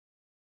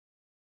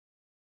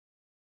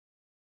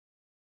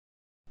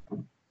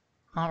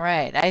All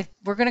right,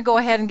 we're going to go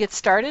ahead and get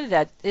started.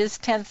 It is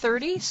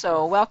 10:30,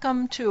 so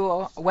welcome to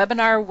a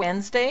Webinar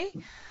Wednesday,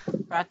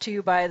 brought to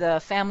you by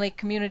the Family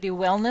Community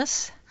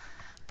Wellness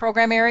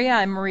Program Area.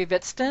 I'm Marie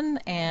Vitston,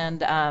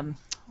 and I'm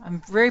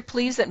very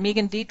pleased that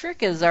Megan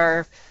Dietrich is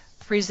our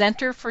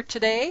presenter for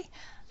today.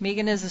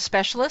 Megan is a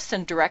specialist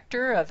and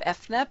director of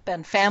FNEP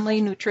and Family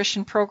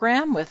Nutrition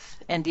Program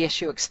with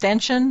NDSU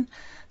Extension.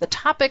 The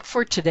topic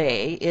for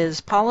today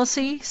is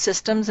Policy,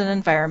 Systems, and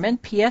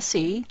Environment,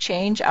 PSE,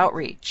 Change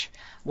Outreach.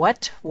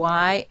 What,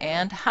 why,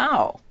 and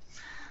how?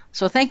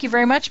 So thank you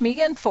very much,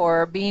 Megan,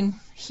 for being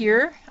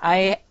here.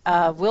 I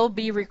will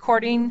be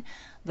recording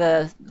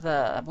the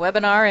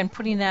webinar and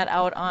putting that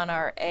out on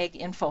our Ag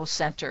Info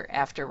Center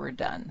after we're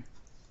done.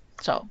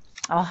 So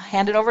I'll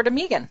hand it over to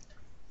Megan.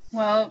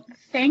 Well,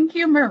 thank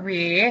you,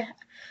 Marie.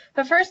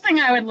 The first thing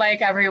I would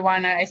like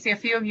everyone, I see a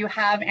few of you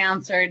have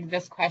answered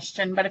this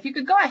question, but if you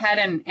could go ahead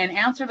and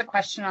answer the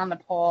question on the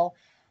poll,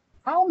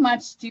 how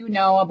much do you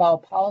know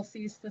about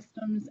policy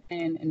systems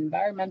and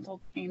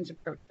environmental change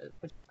approaches,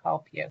 which we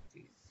call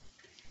PSCs?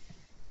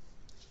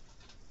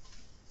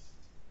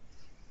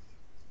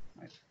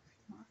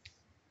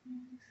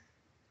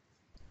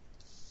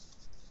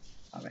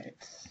 All right.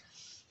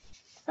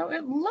 So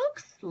it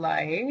looks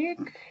like,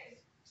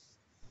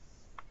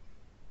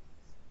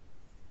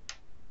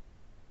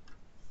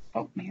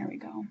 oh, here we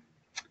go.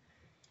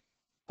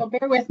 So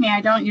bear with me.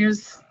 I don't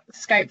use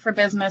Skype for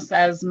Business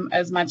as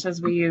much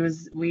as we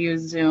use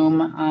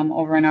Zoom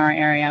over in our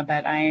area,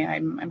 but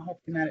I'm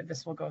hoping that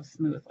this will go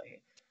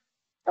smoothly.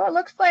 So it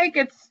looks like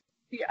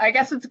I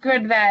guess it's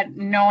good that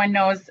no one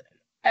knows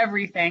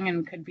everything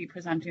and could be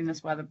presenting this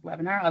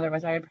webinar.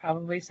 Otherwise, I would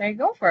probably say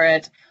go for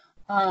it.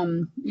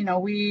 Some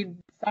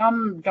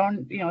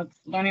don't, it's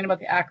learning about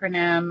the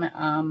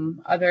acronym.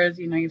 Others,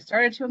 you've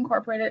started to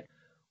incorporate it.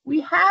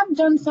 We have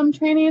done some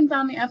trainings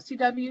on the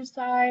FCW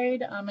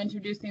side,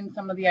 introducing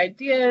some of the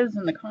ideas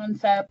and the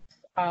concepts.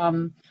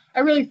 I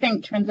really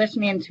think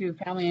transitioning to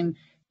family and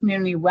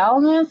community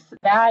wellness,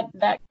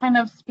 that kind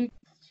of speaks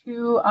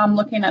to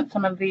looking at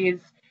some of these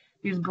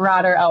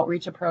broader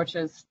outreach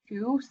approaches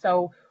too.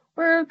 So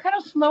we're kind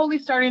of slowly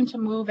starting to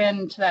move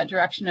into that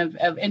direction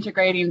of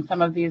integrating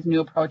some of these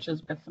new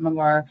approaches with some of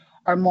our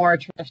more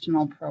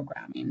traditional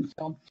programming.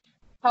 So it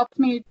helps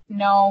me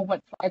know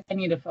what slides I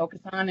need to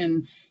focus on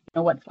and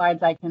what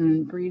slides I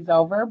can breeze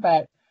over.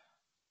 But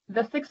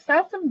the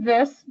success of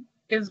this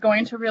is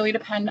going to really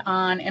depend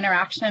on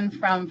interaction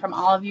from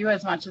all of you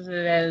as much as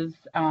it is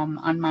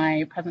on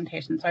my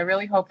presentation. So I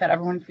really hope that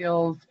everyone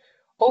feels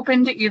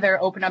open to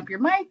either open up your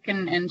mic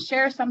and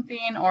share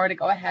something, or to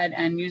go ahead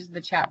and use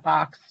the chat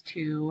box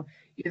to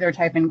either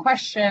type in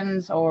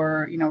questions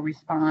or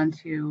respond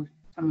to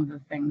some of the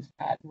things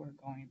that we're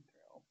going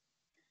through.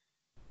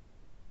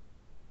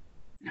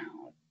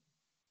 Now,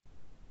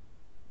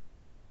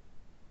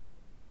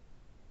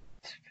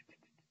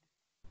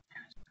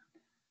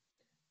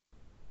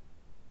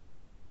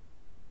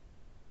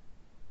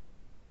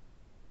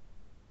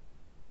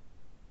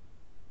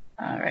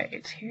 all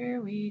right,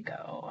 here we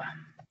go.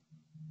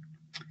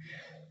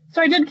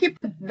 So I did keep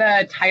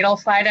the title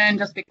slide in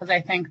just because I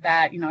think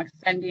that,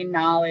 extending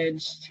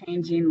knowledge,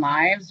 changing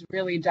lives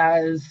really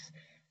does,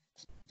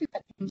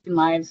 that changing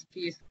lives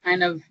piece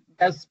kind of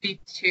does speak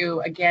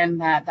to, again,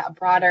 that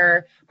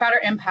broader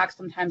impact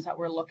sometimes that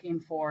we're looking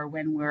for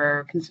when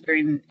we're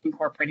considering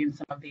incorporating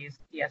some of these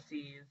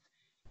PSCs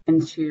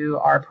into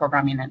our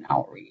programming and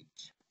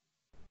outreach.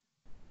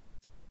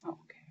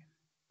 Okay.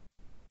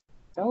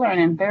 Still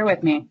learning, bear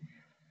with me.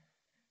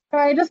 So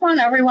I just want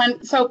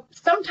everyone, so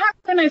sometimes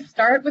when I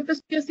start with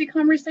this PSC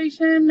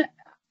conversation,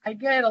 I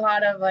get a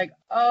lot of like,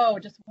 oh,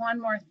 just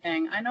one more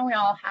thing. I know we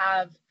all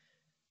have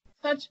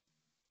such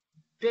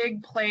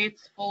big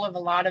plates full of a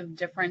lot of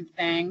different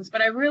things,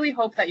 but I really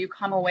hope that you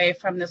come away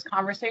from this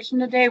conversation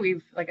today.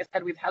 Like I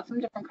said, we've had some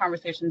different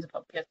conversations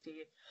about PSC,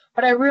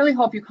 but I really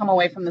hope you come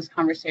away from this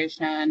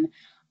conversation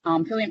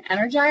feeling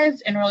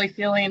energized and really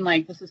feeling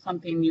like this is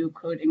something you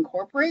could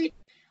incorporate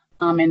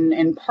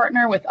and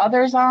partner with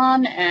others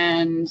on,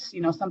 and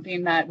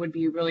something that would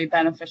be really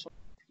beneficial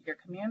to your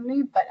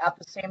community. But at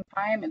the same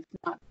time, it's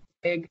not a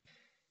big,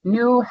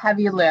 new,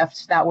 heavy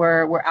lift that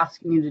we're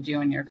asking you to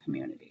do in your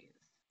communities.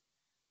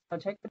 So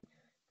take a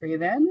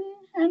breathe in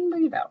and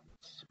breathe out.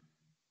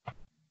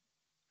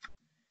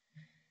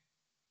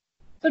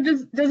 So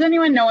does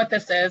anyone know what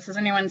this is? Has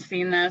anyone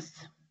seen this?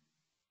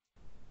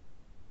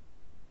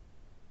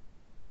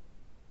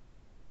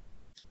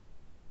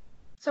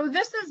 So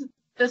this is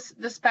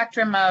the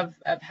spectrum of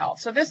health.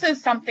 So this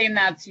is something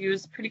that's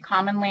used pretty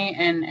commonly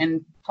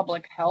in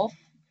public health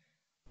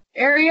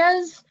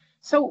areas.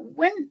 So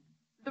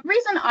the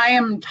reason I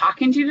am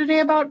talking to you today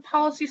about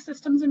policy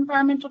systems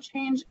environmental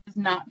change is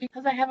not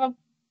because I have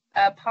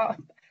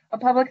a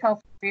public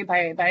health degree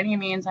by any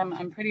means.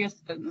 I'm pretty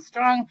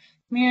strong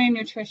community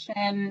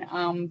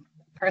nutrition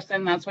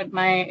person. That's what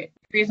my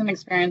degrees and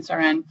experience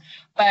are in.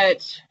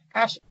 But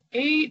gosh,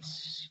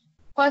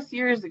 8+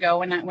 years ago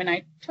when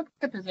I took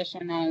the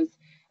position as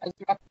as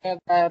director of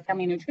the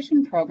Family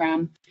Nutrition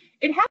Program,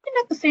 it happened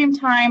at the same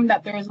time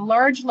that there was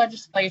large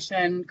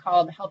legislation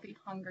called the Healthy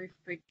Hungry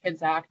Free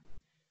Kids Act,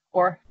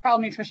 or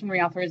Child Nutrition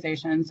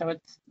Reauthorization. So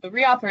it's the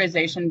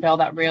reauthorization bill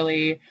that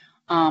really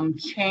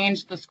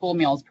changed the school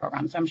meals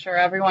program. So I'm sure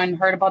everyone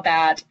heard about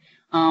that.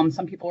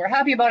 Some people were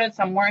happy about it,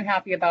 some weren't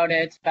happy about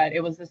it, but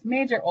it was this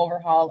major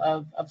overhaul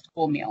of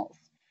school meals.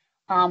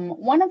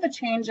 One of the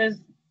changes,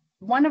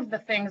 one of the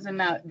things in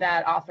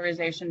that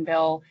authorization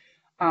bill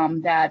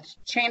that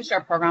changed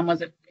our program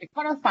was it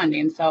cut our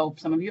funding. So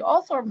some of you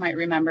also might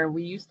remember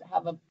we used to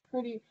have a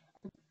pretty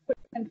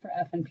footprint for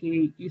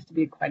F&P used to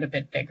be quite a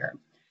bit bigger.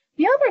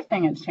 The other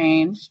thing it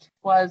changed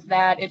was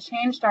that it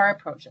changed our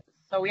approaches.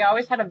 So we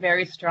always had a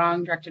very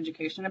strong direct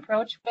education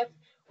approach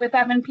with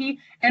F&P,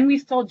 and we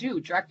still do.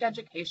 Direct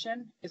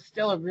education is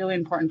still a really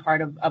important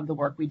part of the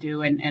work we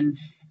do and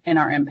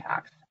our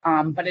impacts.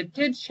 But it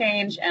did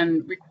change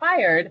and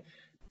required,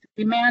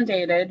 we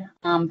mandated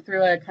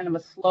through a kind of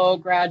a slow,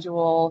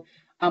 gradual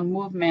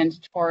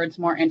movement towards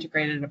more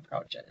integrated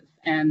approaches.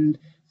 And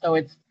so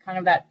it's kind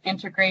of that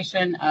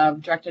integration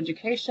of direct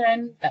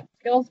education, that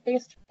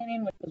skills-based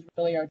training, which was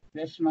really our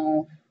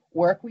traditional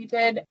work we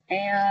did,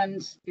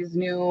 and these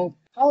new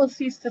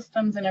policy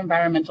systems and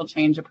environmental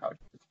change approaches.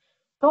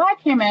 So I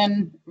came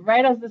in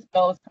right as this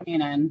bill was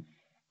coming in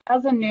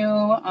as a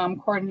new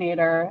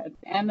coordinator at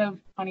the end of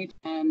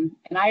 2010,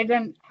 and I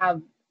didn't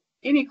have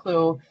any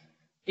clue,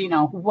 you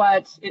know,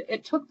 what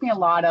it took me a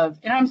lot of,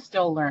 and I'm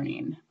still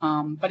learning,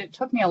 but it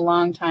took me a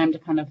long time to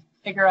kind of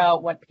figure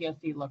out what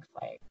PSE looks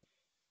like.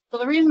 So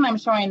the reason I'm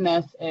showing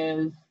this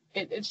is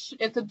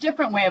it's a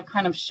different way of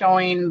kind of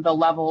showing the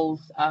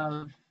levels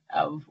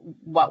of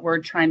what we're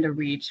trying to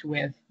reach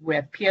with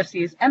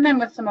PSEs and then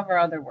with some of our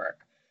other work.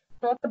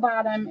 So at the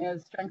bottom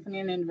is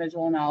strengthening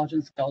individual knowledge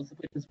and skills,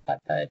 which is what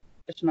the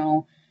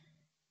traditional,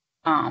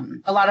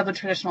 a lot of the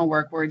traditional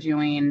work we're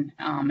doing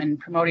and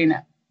promoting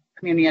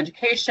community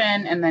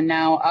education, and then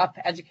now up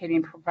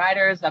educating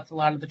providers. That's a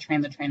lot of the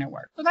train the trainer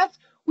work. So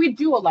we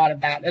do a lot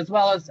of that, as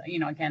well as, you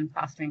know, again,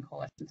 fostering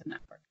coalitions and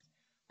networks.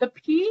 The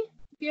P,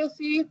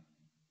 POC,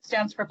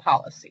 stands for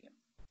policy.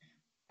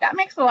 That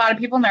makes a lot of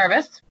people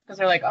nervous because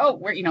they're like, oh,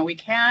 we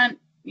can't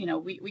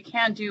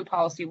do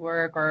policy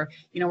work, or,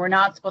 we're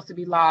not supposed to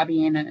be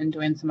lobbying and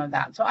doing some of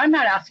that. So I'm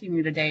not asking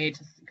you today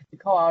to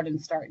go out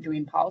and start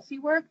doing policy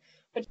work,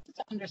 but just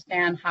to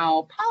understand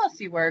how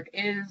policy work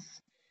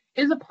is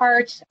a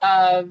part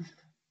of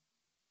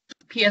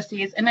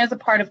PSCs and is a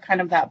part of kind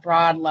of that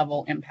broad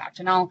level impact.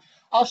 And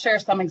I'll share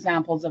some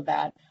examples of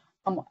that.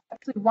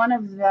 Actually, one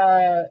of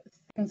the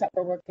things that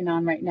we're working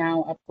on right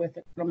now up with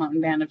the Turtle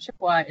Mountain Band of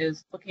Chippewa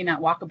is looking at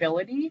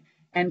walkability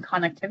and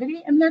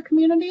connectivity in their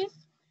communities.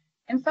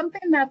 And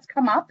something that's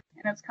come up,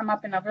 and it's come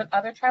up in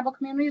other tribal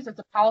communities, is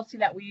a policy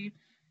that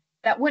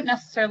wouldn't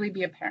necessarily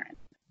be apparent.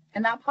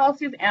 And that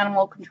policy is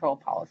animal control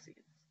policies.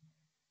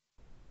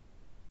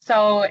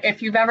 So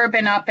if you've ever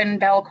been up in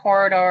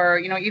Belcourt or,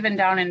 even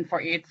down in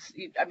Fort Yates,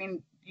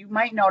 you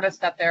might notice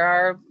that there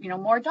are,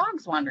 more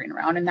dogs wandering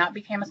around, and that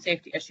became a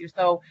safety issue.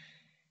 So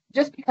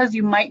just because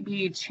you might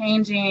be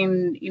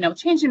changing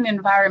the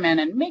environment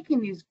and making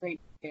these great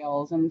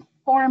trails and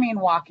forming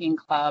walking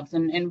clubs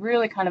and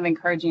really kind of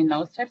encouraging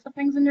those types of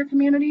things in your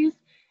communities,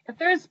 if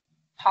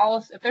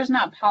there's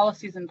not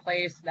policies in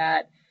place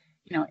that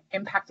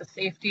impact the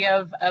safety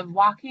of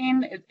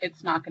walking,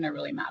 it's not going to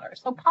really matter.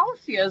 So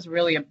policy is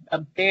really a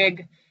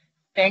big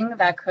thing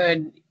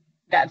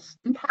that's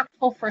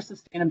impactful for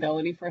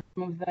sustainability for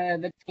some of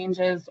the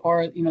changes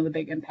or the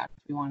big impacts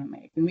we want to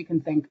make. And we can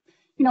think,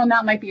 and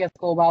that might be a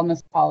school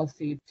wellness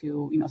policy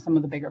to some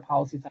of the bigger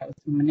policies that was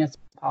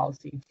municipal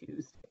policy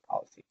to state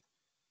policy.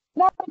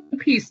 That's what the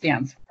P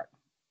stands for.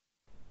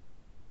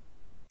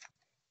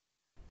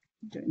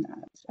 Doing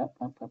that.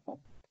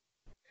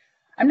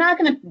 I'm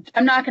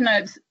not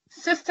gonna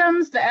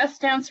systems. The S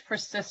stands for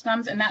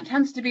systems, and that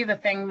tends to be the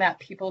thing that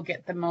people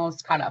get the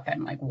most caught up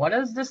in. Like, what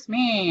does this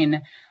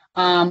mean?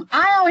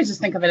 I always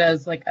just think of it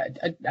as like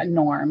a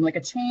norm, like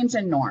a change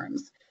in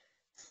norms.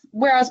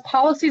 Whereas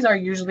policies are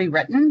usually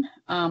written,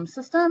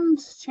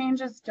 systems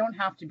changes don't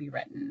have to be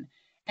written,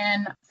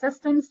 and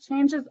systems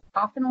changes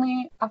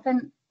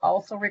often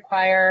also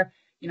require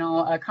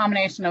a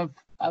combination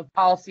of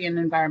policy and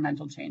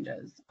environmental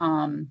changes.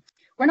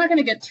 We're not going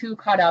to get too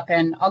caught up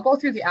in, I'll go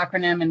through the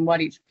acronym and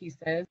what each piece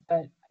is,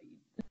 but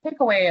the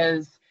takeaway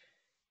is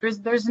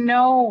there's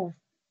no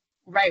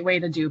right way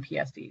to do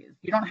PSCs.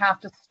 You don't have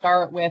to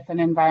start with an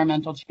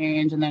environmental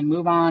change and then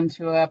move on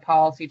to a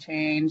policy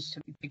change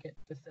to get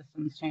the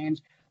systems change.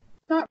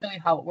 It's not really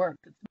how it works.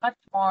 It's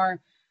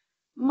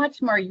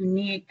much more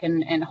unique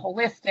and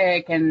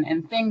holistic,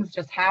 and things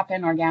just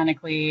happen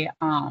organically,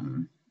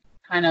 kind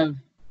of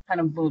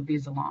move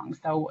these along.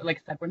 So like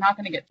I said, we're not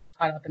going to get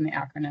caught up in the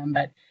acronym,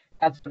 but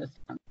that's what it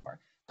stands for.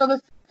 So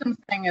the systems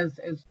thing is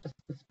just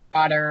this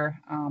broader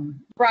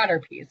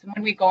piece. And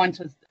when we go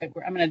into, I'm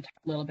going to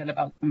talk a little bit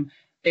about some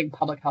big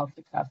public health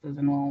successes,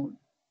 and we'll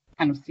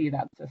kind of see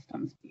that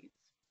systems piece.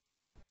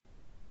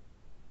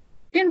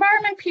 The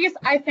environment piece,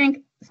 I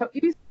think, so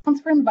easy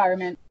sounds for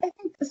environment. I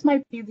think this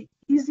might be the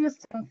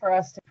easiest thing for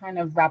us to kind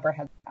of wrap our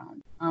heads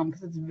around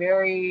because it's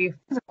very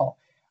physical.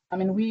 I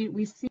mean,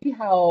 we see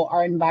how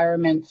our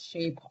environments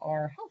shape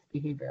our health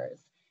behaviors.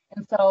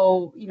 And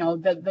so,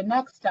 the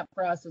next step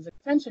for us as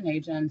extension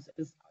agents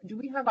is, do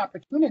we have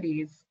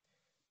opportunities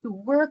to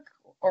work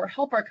or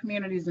help our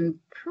communities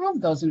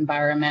improve those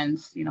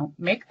environments,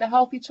 make the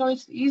healthy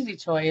choice the easy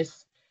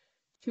choice,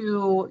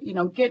 to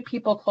get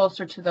people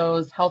closer to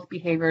those health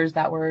behaviors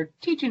that we're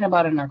teaching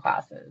about in our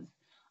classes,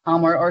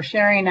 or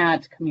sharing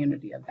at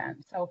community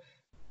events. So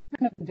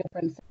kind of the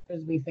different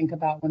sectors we think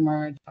about when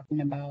we're talking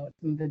about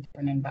the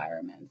different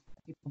environments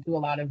people do a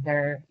lot of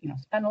their,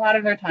 spend a lot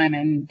of their time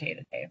in day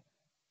to day.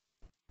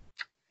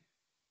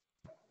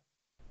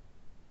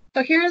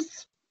 So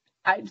here's,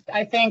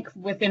 I think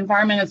with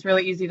environment, it's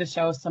really easy to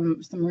show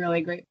some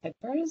really great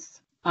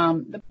pictures.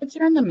 The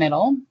picture in the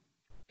middle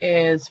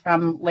is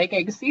from Lake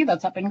Agassiz,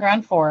 that's up in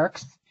Grand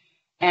Forks.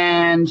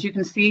 And you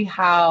can see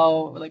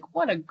how,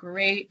 what a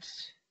great,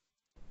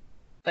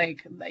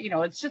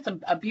 it's just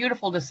a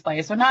beautiful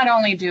display. So not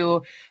only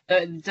does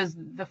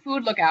the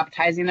food look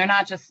appetizing, they're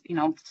not just,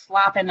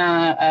 slopping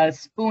a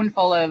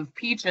spoonful of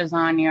peaches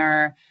on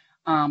your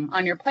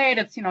plate.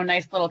 It's,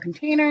 nice little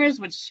containers,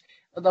 which,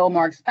 although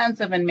more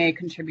expensive and may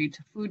contribute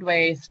to food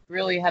waste,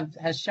 really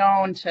has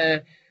shown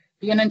to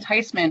be an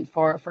enticement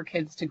for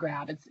kids to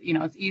grab. It's,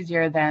 it's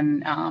easier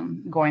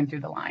than going through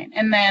the line.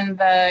 And then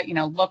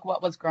look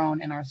what was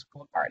grown in our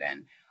school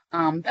garden.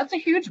 That's a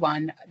huge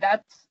one.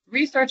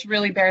 Research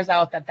really bears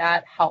out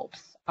that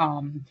helps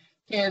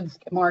kids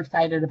get more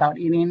excited about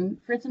eating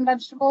fruits and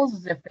vegetables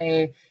as if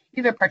they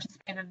either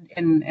participated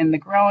in the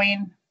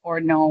growing or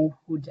know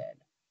who did.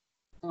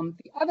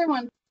 The other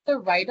one to the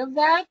right of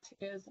that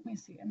is, let me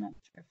see, I'm not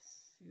sure if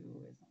Sue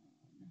is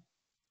on.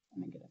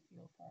 Let me get a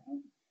feel for it.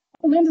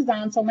 Oh, Linda's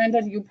on. So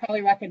Linda, you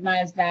probably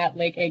recognize that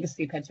Lake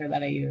Agassiz picture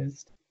that I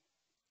used.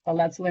 So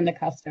that's Linda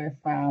Custer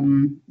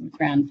from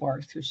Grand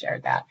Forks who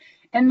shared that.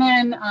 And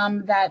then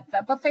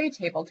that buffet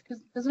table.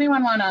 Does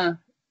anyone want to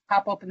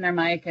pop open their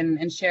mic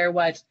and share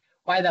why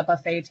that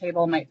buffet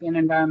table might be an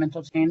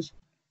environmental change?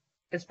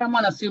 It's from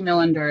one of Sue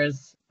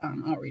Millender's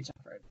outreach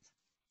efforts.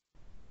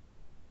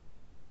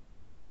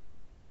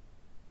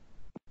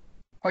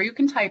 Or you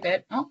can type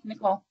it. Oh,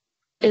 Nicole.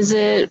 Is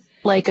it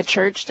like a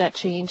church that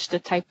changed the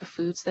type of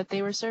foods that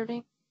they were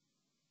serving?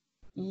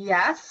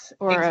 Yes,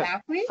 or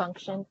exactly. A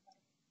function.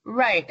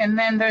 Right, and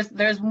then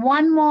there's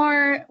one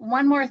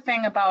more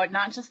thing about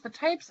not just the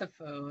types of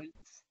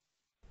foods.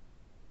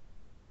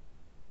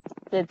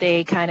 Did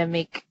they kind of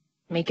make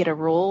it a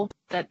rule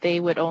that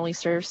they would only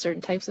serve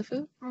certain types of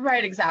food?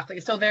 Right, exactly.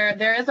 So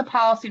there is a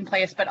policy in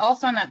place, but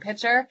also in that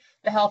picture,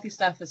 the healthy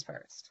stuff is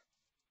first.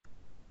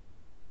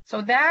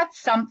 So that's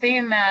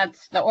something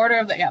that's the order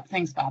of the,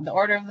 thanks, Bob. The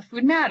order of the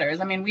food matters.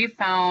 I mean, we've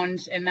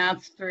found, and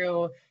that's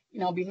through,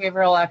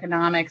 behavioral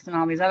economics and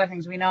all these other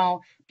things. We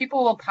know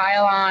people will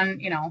pile on,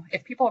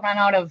 if people run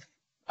out of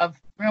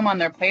room on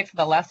their plate for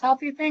the less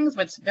healthy things,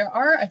 which there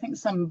are, I think,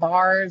 some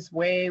bars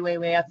way, way,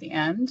 way at the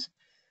end,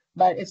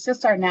 but it's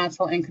just our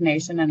natural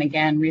inclination. And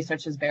again,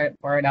 research has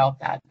borne out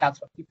that that's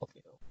what people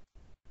do.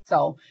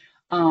 So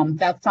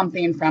that's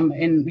something from,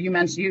 and you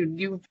mentioned,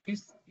 you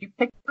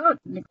picked out,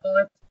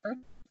 Nicole,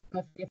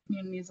 the Faith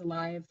Communities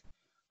Alive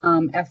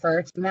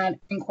effort, and that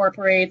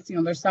incorporates,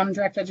 there's some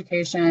direct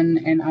education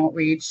and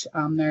outreach,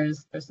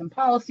 there's some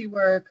policy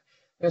work,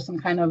 there's some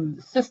kind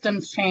of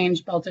systems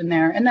change built in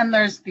there, and then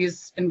there's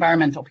these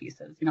environmental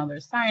pieces,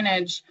 there's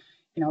signage,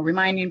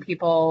 reminding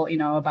people,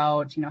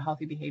 about,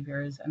 healthy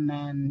behaviors, and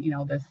then,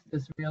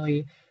 this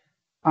really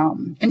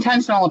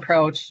intentional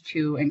approach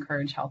to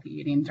encourage healthy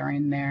eating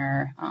during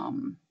their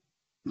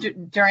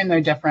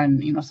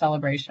different,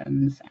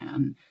 celebrations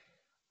and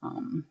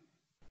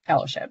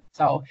fellowship.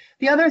 So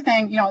the other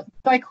thing,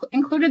 I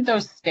included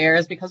those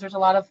stairs because there's a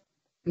lot of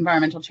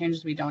environmental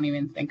changes we don't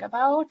even think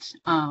about.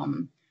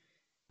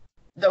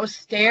 Those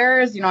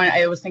stairs,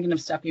 I was thinking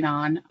of stepping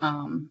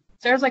on.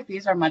 Stairs like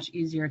these are much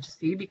easier to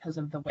see because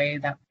of the way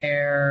that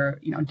they're,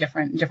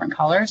 different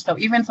colors. So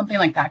even something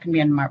like that can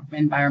be an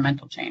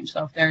environmental change.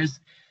 So if there's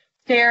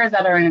stairs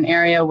that are in an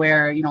area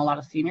where, a lot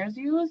of seniors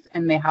use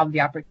and they have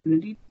the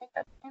opportunity to make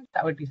that change,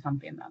 that would be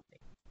something that they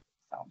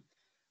so.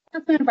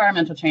 That's an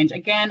environmental change.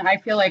 Again, I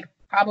feel like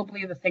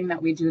probably the thing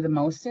that we do the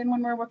most in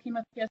when we're working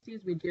with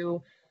PSCs, we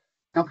do,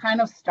 kind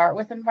of start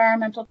with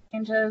environmental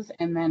changes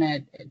and then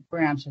it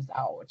branches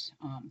out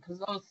because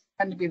those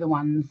tend to be the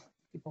ones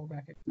people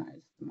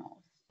recognize the most.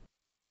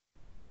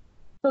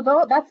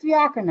 So that's the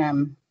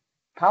acronym,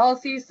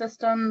 Policy,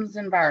 Systems,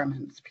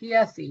 Environments,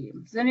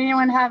 PSE. Does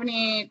anyone have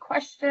any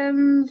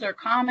questions or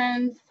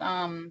comments,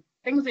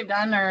 things they've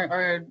done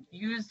or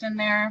used in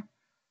their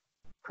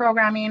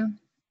programming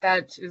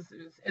that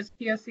is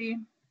PSE?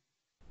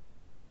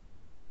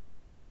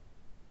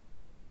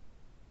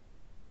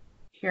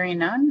 Hearing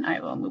none, I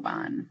will move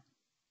on.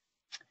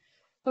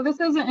 So this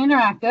is an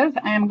interactive.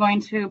 I am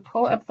going to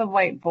pull up the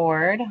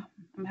whiteboard.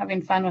 I'm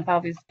having fun with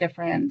all these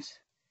different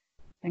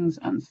things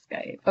on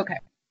Skype. Okay.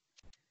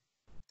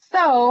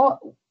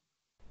 So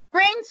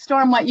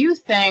brainstorm what you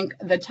think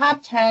the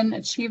top 10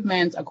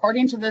 achievements,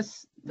 according to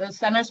the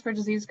Centers for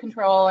Disease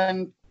Control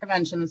and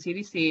Prevention, the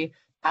CDC,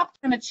 top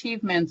 10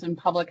 achievements in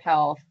public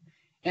health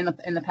in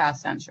the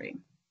past century.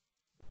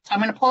 So I'm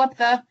going to pull up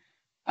the,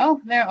 oh,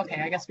 there,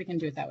 okay, I guess we can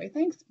do it that way.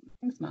 Thanks,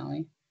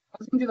 Molly. I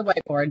was going to do the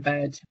whiteboard,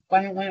 but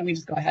why don't we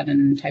just go ahead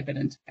and type it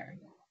into there?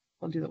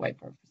 We'll do the whiteboard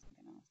for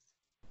something else.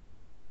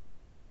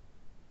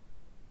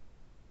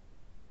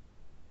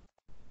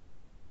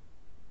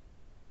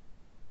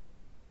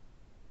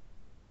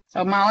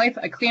 So Molly,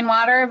 clean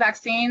water,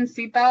 vaccines,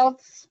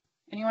 seatbelts,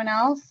 anyone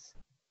else?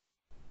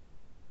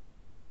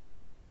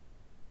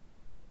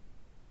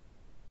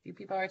 A few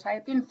people are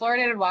typing.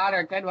 Fluoridated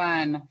water, good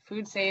one.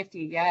 Food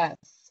safety, yes.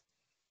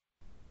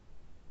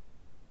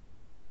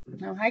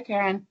 Oh, hi,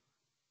 Karen.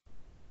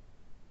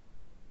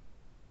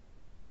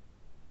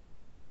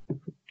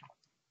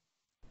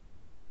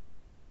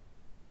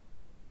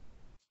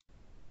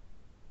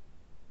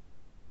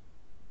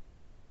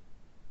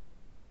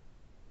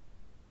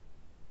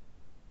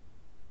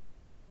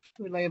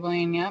 Food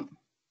labeling, yep.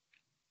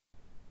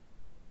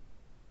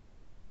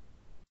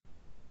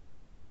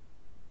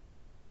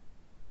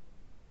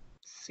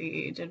 Let's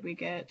see, did we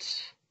get...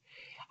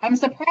 I'm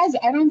surprised.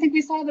 I don't think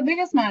we saw the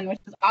biggest one, which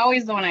is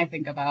always the one I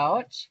think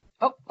about.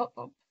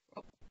 Oh.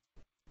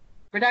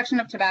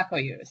 Reduction of tobacco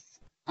use.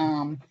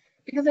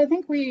 Because I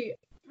think we,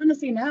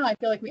 honestly now, I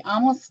feel like we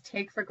almost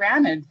take for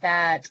granted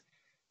that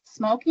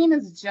smoking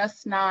is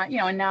just not,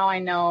 and now I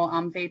know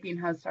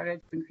vaping has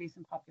started to increase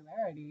in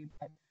popularity.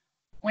 But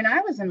when I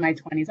was in my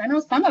 20s, I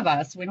know some of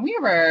us, when we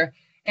were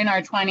in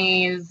our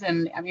 20s,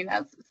 and I mean,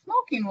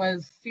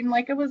 smoking seemed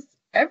like it was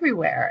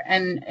everywhere.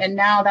 And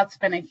now that's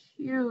been a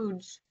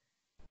huge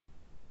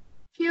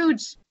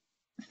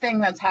thing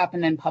that's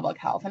happened in public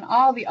health and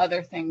all the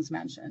other things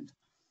mentioned.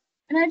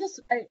 And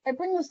I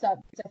bring this up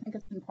because I think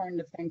it's important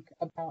to think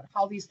about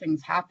how these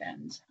things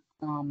happened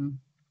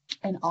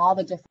and all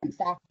the different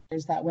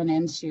factors that went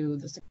into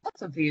the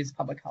success of these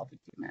public health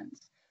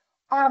achievements.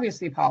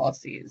 Obviously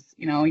policies,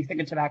 you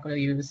think of tobacco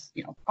use,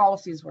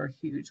 policies were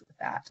huge with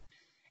that.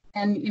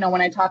 And,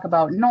 when I talk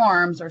about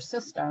norms or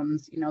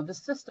systems, the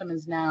system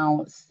is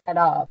now set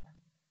up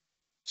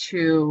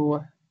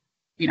to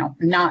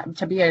not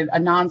to be a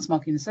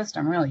non-smoking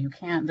system. Really, you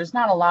can't. There's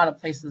not a lot of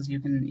places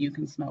you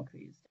can smoke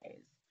these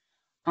days.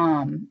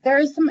 There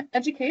is some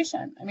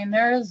education. I mean,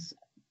 there is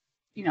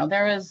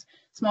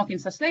smoking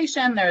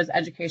cessation. There is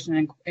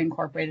education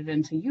incorporated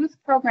into youth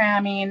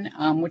programming,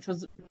 which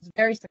was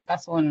very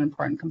successful and an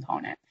important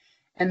component.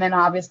 And then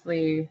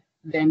obviously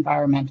the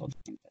environmental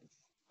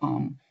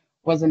changes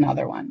was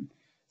another one.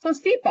 So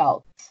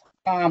seatbelts.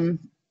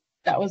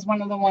 That was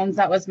one of the ones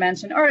that was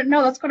mentioned. Or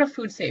no, let's go to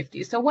food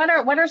safety. So what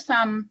are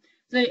some,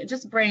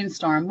 just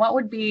brainstorm, what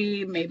would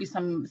be maybe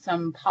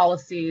some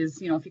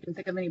policies, if you can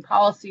think of any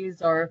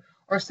policies or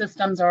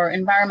systems or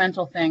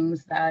environmental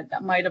things that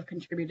might have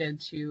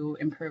contributed to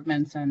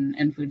improvements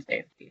in food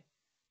safety?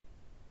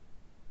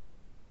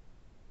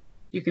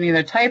 You can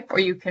either type or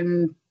you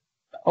can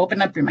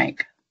open up your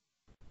mic.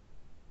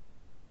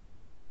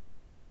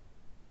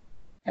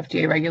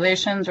 FDA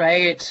regulations,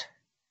 right?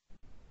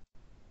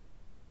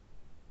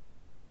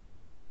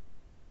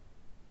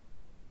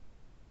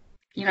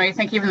 You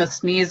think even the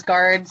sneeze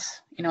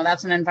guards,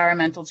 that's an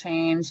environmental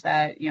change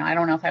that, I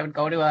don't know if I would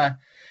go to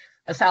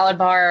a salad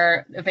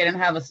bar if they didn't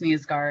have a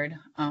sneeze guard,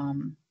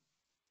 and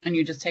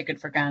you just take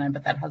it for granted,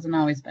 but that hasn't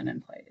always been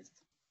in place.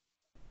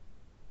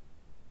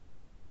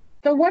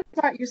 So what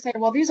about, you say,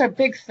 well, these are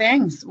big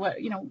things.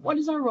 What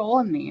is our role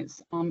in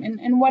these?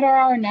 And what are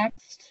our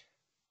next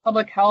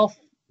public health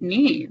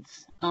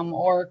needs,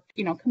 or,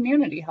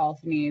 community health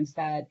needs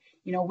that,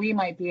 we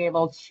might be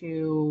able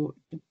to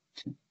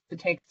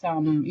take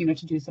some,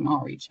 to do some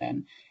outreach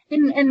in.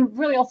 And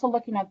really also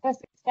looking at this,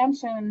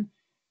 extension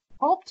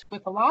helped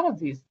with a lot of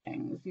these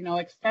things.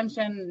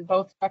 Extension,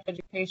 both direct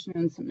education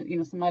and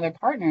some other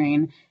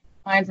partnering,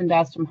 declines in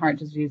deaths from heart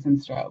disease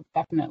and stroke.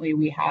 Definitely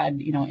we had,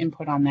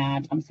 input on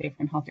that. Safer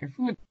and healthier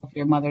food,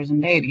 healthier mothers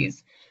and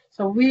babies.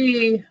 So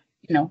we've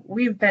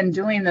been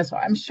doing this.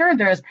 I'm sure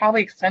there is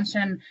probably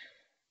extension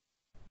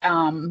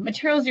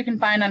materials you can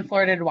find on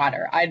fluoridated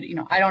water. I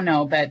don't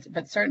know,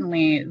 but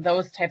certainly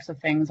those types of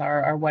things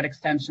are what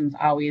extension's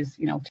always,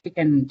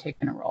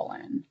 taken a role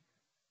in.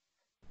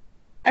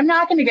 I'm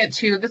not going to get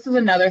to, this is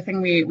another thing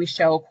we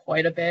show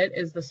quite a bit,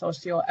 is the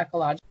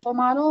socio-ecological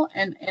model.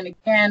 And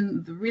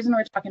again, the reason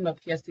we're talking about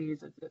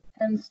PSEs is it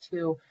tends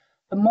to,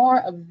 the more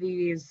of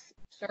these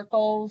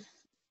circles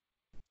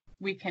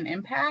we can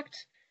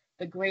impact,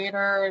 the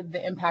greater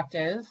the impact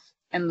is.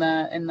 And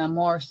the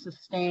more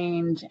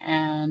sustained,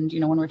 and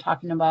when we're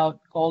talking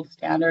about gold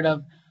standard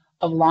of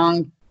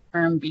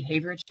long-term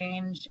behavior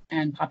change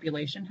and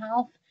population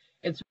health,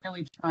 it's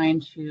really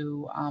trying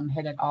to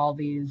hit at all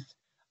these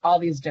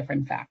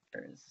different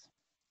factors.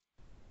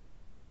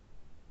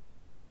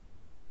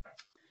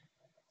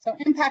 So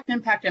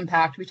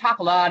impact. We talk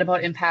a lot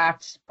about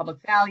impact, public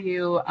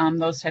value,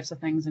 those types of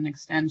things in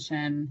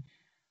extension.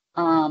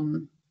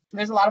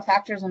 There's a lot of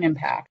factors in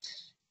impact.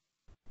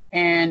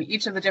 And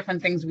each of the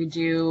different things we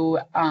do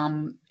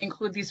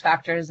include these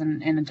factors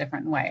in a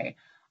different way.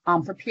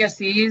 For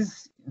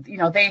PSEs,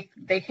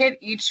 they hit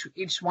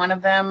each one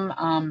of them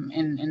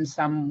in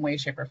some way,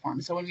 shape, or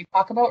form. So when we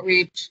talk about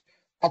reach,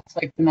 that's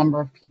like the number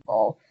of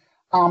people.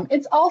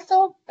 It's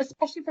also,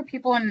 especially for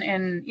people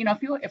in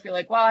if you're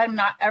like, well, I'm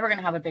not ever going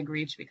to have a big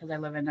reach because I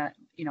live in a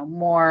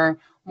more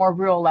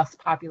rural, less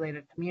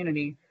populated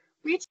community.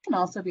 Reach can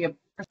also be a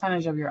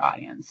percentage of your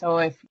audience. So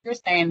if you're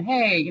saying,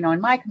 hey,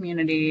 in my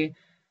community,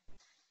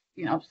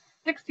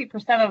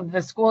 60% of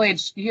the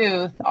school-aged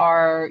youth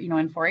are,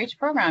 in 4-H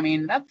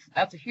programming.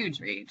 That's a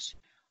huge reach,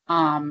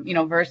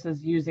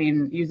 versus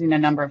using a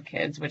number of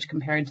kids, which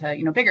compared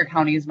to, bigger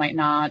counties might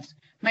not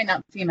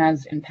seem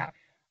as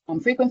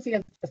impactful. Frequency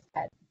is just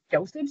that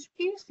dosage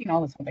piece,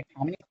 it's like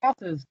how many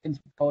classes kids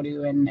go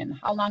to and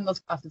how long those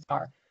classes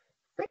are.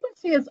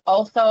 Frequency is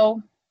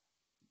also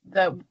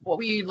what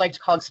we like to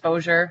call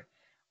exposure,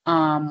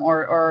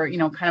 or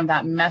kind of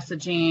that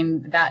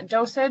messaging, that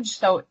dosage.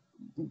 So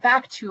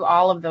back to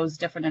all of those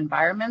different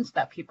environments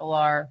that people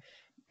are,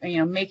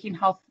 making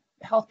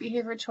health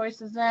behavior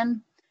choices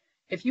in.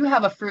 If you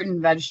have a fruit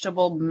and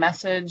vegetable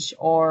message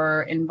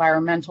or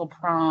environmental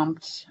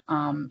prompt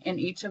in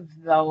each of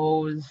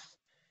those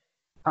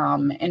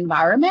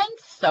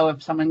environments, so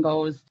if someone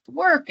goes to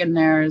work and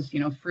there's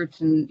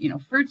fruits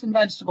and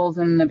vegetables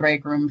in the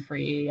break room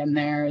free, and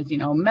there's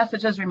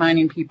messages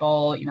reminding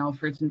people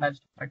fruits and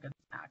vegetables are good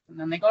snacks, and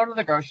then they go to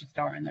the grocery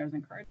store and there's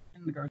encouragement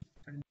in the grocery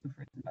store to do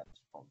fruits and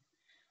vegetables.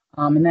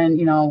 And then,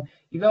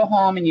 you go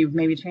home and you've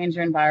maybe changed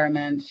your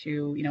environment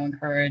to,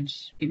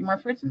 encourage eating more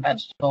fruits and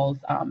vegetables.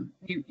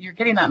 You're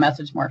getting that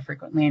message more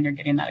frequently and you're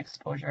getting that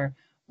exposure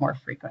more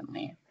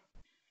frequently.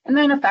 And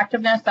then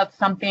effectiveness, that's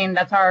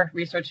our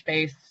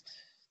research-based,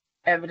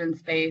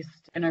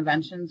 evidence-based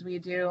interventions we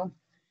do.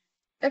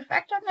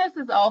 Effectiveness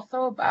is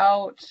also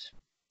about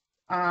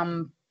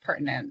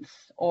pertinence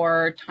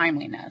or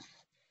timeliness.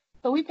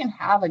 So we can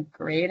have a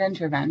great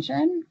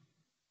intervention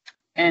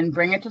and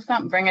bring it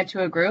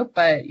to a group,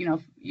 but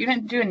if you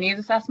didn't do a needs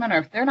assessment, or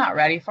if they're not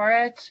ready for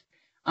it,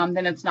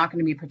 then it's not going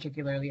to be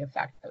particularly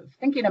effective.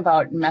 Thinking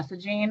about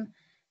messaging,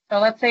 so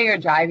let's say you're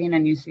driving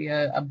and you see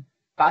a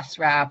bus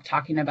wrap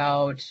talking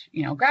about,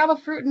 grab a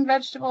fruit and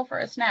vegetable for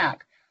a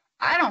snack.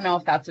 I don't know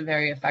if that's a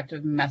very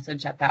effective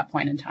message at that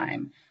point in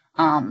time.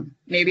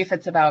 Maybe if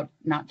it's about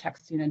not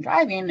texting and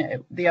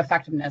driving, the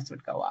effectiveness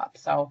would go up.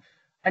 So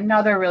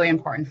another really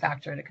important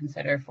factor to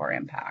consider for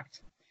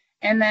impact.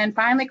 And then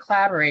finally,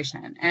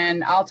 collaboration.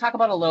 And I'll talk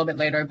about it a little bit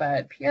later,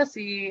 but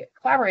PSE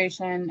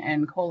collaboration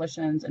and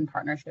coalitions and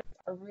partnerships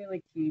are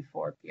really key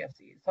for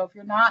PSEs. So if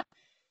you're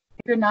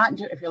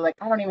like,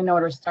 I don't even know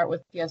where to start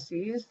with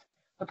PSEs,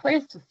 the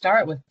place to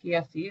start with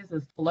PSEs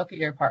is to look at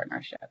your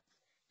partnerships.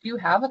 Do you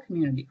have a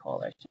community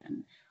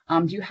coalition?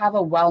 Do you have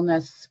a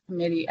wellness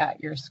committee at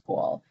your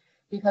school?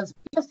 Because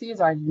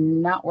PSEs are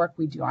not work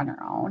we do on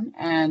our own.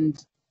 And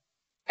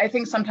I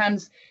think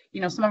sometimes,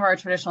 some of our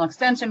traditional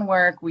extension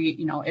work, we're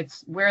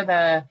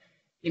the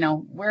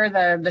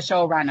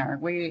showrunner.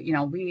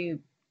 We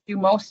do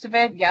most of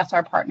it. Yes,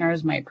 our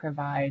partners might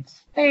provide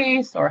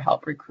space or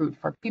help recruit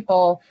for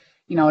people,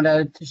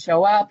 to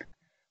show up,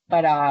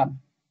 but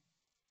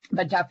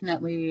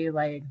definitely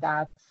like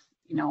that's,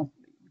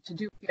 to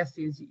do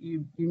PSEs,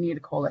 you need a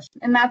coalition,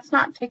 and that's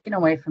not taken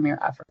away from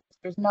your efforts.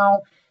 There's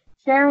no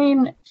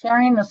sharing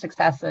the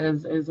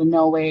successes is in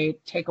no way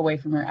take away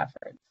from your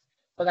efforts.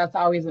 So that's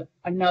always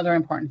another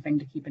important thing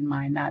to keep in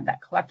mind,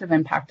 that collective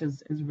impact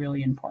is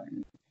really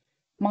important.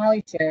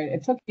 Molly shared,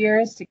 it took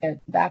years to get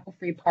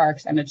tobacco-free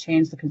parks and to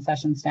change the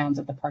concession stands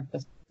at the park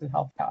district to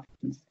health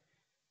options.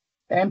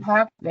 The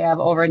impact, they have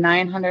over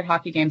 900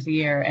 hockey games a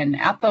year, and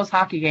at those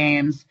hockey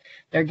games,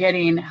 they're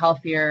getting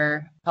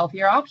healthier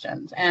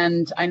options.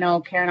 And I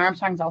know Karen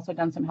Armstrong's also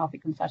done some healthy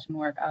concession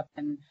work up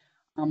in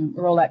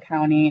Rolette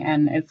County,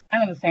 and it's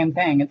kind of the same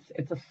thing.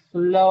 It's a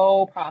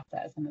slow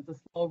process and it's a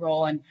slow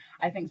roll, and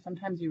I think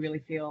sometimes you really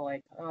feel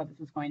like, oh, this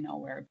is going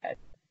nowhere, but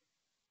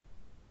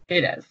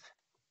it is.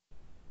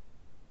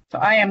 So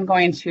I am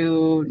going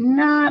to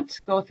not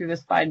go through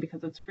this slide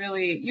because it's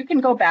really, you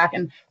can go back,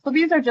 and so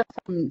these are just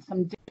some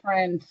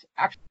different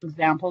actual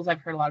examples.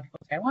 I've heard a lot of people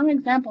say, I want an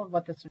example of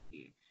what this would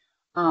be.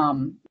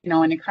 And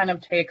it kind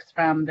of takes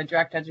from the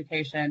direct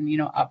education,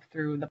 up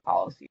through the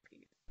policy piece.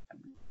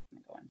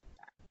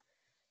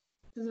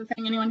 This is the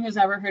thing, anyone who's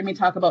ever heard me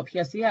talk about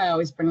PSE, I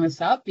always bring this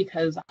up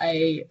because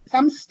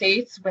some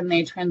states, when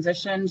they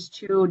transitioned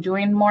to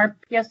doing more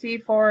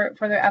PSE for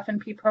their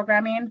F&P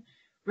programming,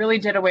 really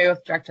did away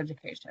with direct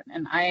education.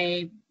 And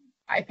I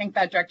think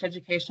that direct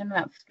education,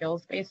 that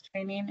skills-based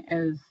training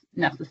is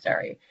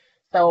necessary.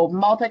 So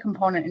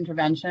multi-component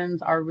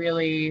interventions are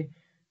really,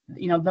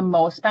 the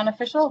most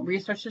beneficial.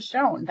 Research has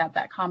shown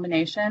that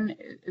combination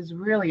is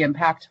really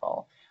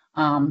impactful.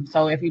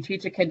 So if you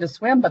teach a kid to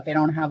swim, but they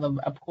don't have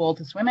a pool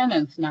to swim in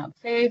and it's not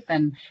safe,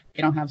 and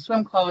they don't have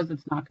swim clothes,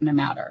 it's not going to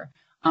matter.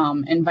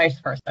 And vice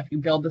versa. If you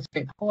build this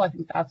great pool, I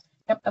think that's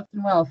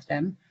in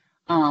Williston.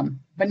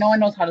 But no one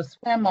knows how to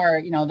swim,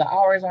 or, the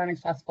hours aren't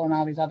accessible and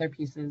all these other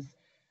pieces.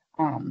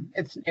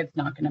 it's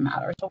not going to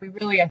matter. So we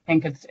really, I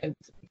think it's we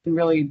can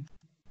really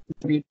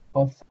read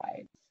both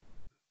sides.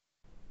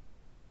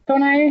 So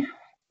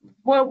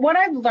what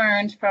I've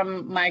learned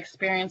from my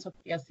experience with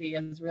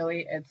PSE is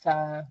really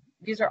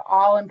these are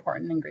all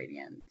important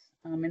ingredients.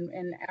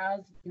 And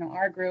as you know,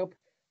 our group,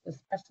 the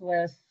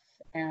specialists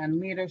and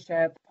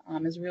leadership,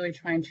 is really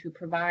trying to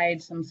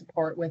provide some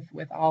support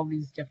with all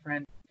these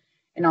different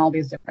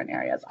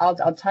areas. I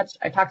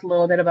talked a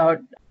little bit about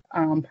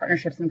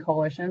partnerships and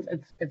coalitions.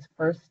 It's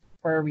first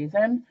for a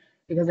reason,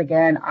 because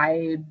again,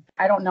 I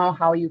don't know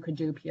how you could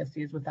do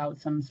PSCs without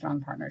some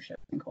strong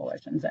partnerships and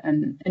coalitions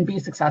and be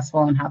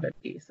successful and have it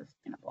be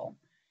sustainable.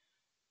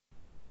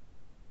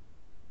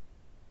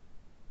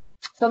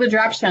 So the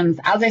directions,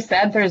 as I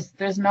said,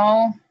 there's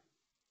no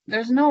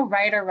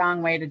right or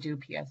wrong way to do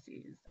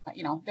PSCs.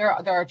 You know, there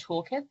are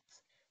toolkits,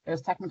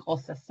 there's technical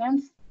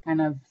assistance kind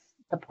of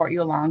support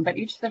you along, but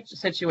each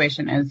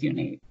situation is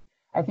unique.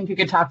 I think you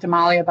could talk to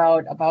Molly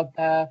about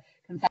the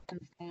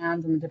concession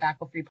stands and the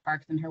tobacco-free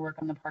parks and her work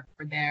on the park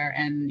board there,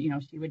 and you know,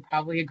 she would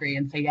probably agree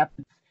and say, yep,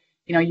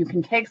 you know, you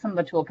can take some of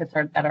the toolkits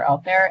that are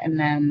out there and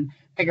then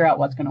figure out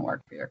what's going to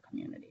work for your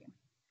community.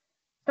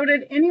 So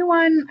did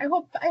anyone? I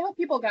hope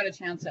people got a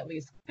chance to at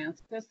least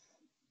glance this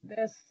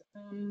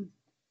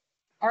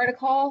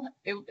article.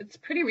 It's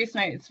pretty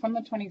recent. It's from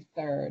the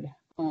 23rd.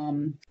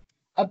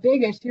 A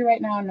big issue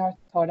right now in North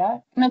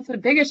Dakota, and it's a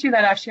big issue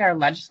that actually our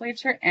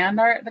legislature and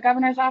the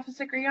governor's office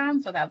agree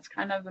on. So that's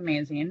kind of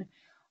amazing.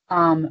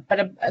 But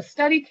a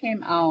study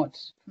came out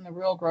from the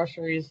Rural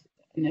Groceries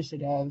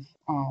Initiative,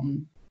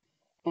 and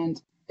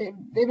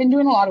they've been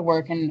doing a lot of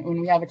work. And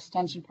when we have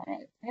extension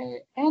partner,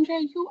 hey,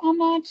 Andrea, you on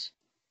that?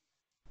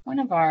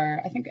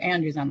 I think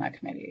Andrew's on that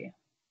committee.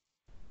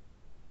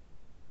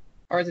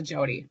 Or is it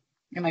Jody?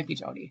 It might be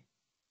Jody.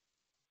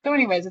 So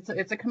anyways,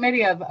 it's a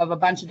committee of a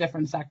bunch of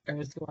different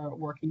sectors who are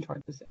working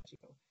towards this issue.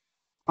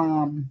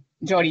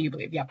 Jody, you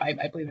believe? Yep,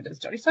 I believe it is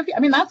Jody. So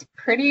that's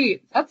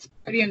pretty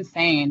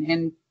insane.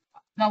 And in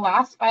the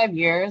last 5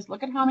 years,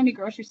 look at how many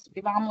grocery stores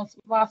we've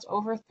lost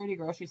over 30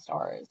 grocery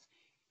stores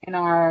in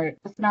our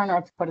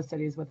North Dakota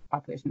cities with a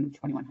population of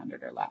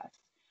 2,100 or less.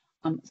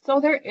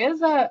 So there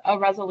is a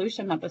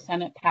resolution that the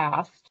Senate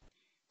passed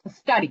to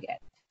study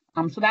it.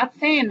 So that's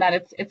saying that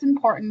it's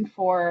important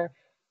for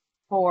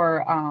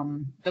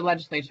the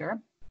legislature,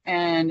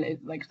 and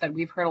like I said,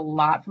 we've heard a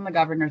lot from the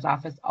governor's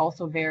office,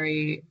 also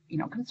very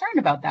concerned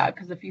about that,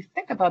 because if you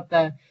think about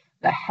the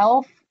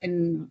health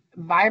and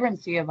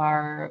vibrancy of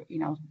our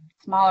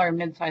smaller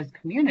mid-sized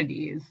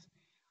communities,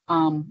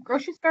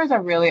 grocery stores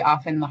are really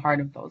often the heart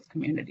of those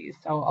communities.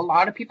 So a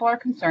lot of people are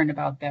concerned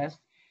about this,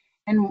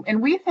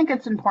 and we think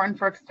it's important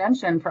for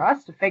Extension for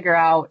us to figure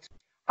out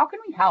how can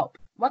we help,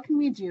 what can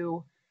we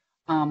do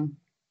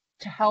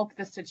to help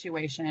this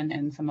situation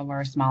in some of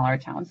our smaller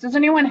towns. Does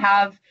anyone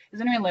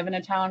live in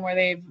a town where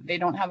they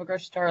don't have a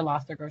grocery store or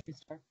lost their grocery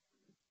store?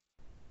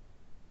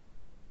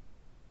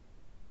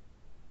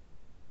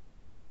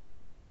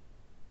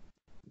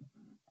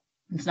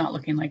 It's not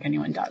looking like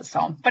anyone does.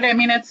 So, but I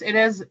mean, it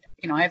is,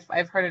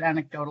 I've heard it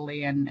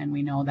anecdotally, and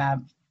we know that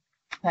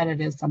it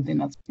is something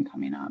that's been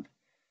coming up.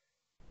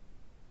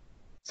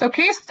 So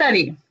case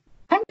study.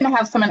 I'm going to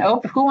have someone I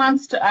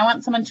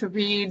want someone to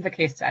read the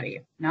case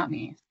study, not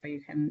me, so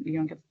you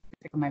don't get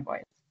sick of my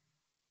voice.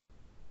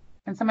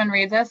 Can someone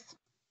read this?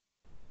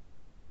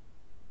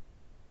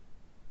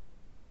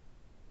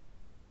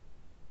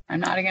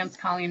 I'm not against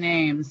calling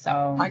names,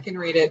 so. I can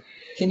read it.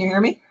 Can you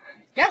hear me?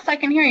 Yes, I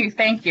can hear you.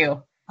 Thank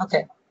you.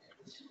 Okay.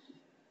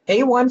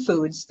 A1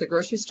 Foods, the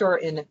grocery store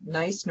in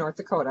Nice, North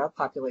Dakota,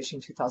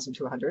 population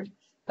 2,200,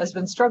 has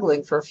been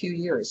struggling for a few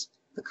years.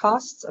 The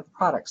costs of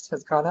products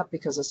has gone up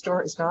because the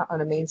store is not on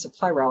a main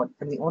supply route,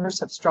 and the owners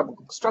have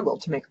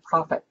struggled to make a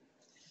profit.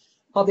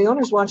 While the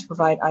owners want to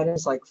provide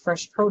items like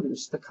fresh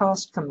produce, the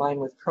cost combined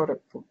with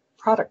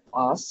product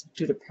loss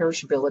due to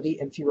perishability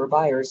and fewer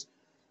buyers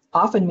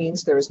often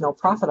means there is no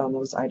profit on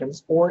those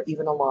items or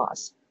even a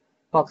loss.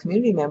 While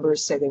community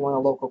members say they want a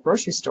local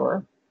grocery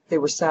store, they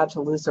were sad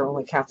to lose their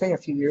only cafe a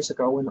few years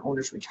ago when the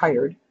owners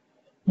retired.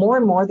 More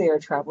and more they are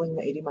traveling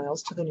the 80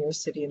 miles to the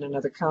nearest city in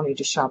another county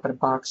to shop at a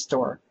box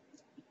store.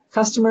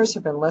 Customers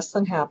have been less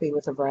than happy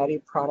with the variety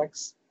of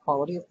products,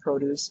 quality of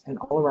produce, and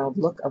all-around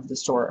look of the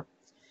store.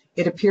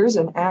 It appears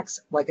and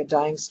acts like a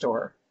dying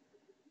store.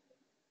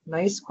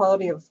 Nice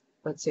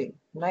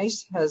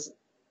has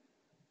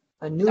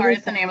a newly... Sorry,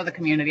 it's the name of the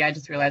community. I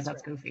just realized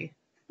that's goofy.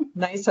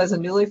 Nice has a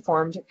newly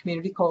formed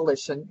community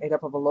coalition made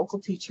up of a local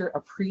teacher,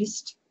 a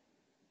priest.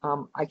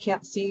 I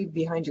can't see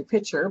behind your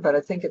picture, but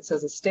I think it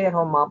says a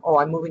stay-at-home mom. Oh,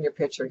 I'm moving your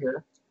picture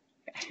here.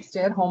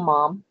 Stay-at-home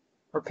mom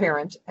or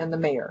parent and the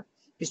mayor.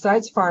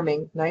 Besides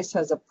farming, Nice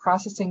has a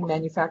processing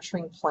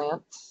manufacturing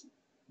plant.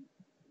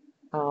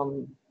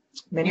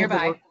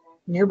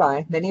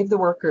 Nearby, many of the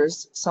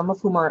workers, some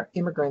of whom are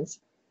immigrants,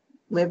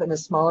 live in a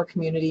smaller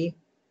community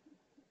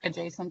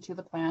adjacent to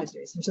the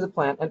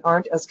plant and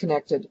aren't as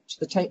connected to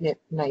the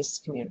tight-knit Nice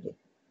community.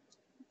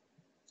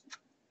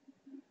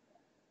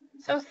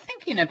 So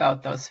thinking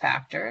about those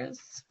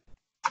factors,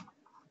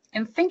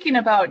 in thinking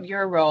about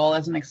your role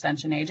as an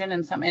extension agent,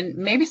 and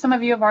maybe some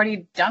of you have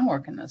already done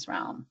work in this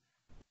realm.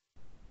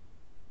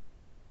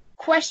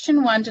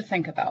 Question 1 to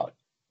think about: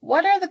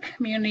 what are the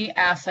community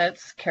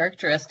assets,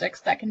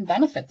 characteristics that can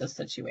benefit this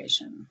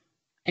situation?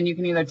 And you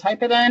can either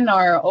type it in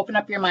or open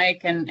up your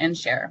mic and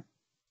share.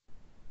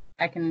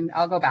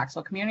 I'll go back.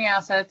 So community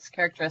assets,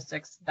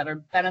 characteristics that are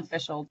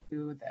beneficial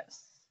to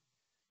this.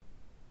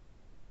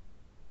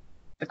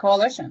 The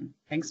coalition.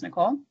 Thanks,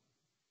 Nicole.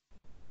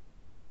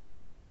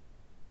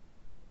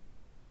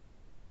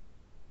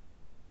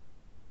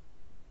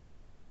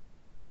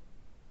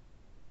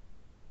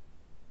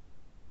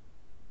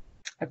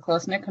 A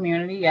close-knit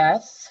community,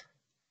 yes.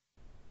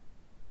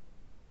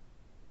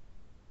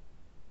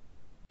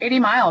 80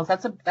 miles,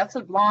 that's a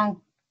long,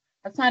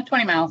 that's not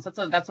 20 miles,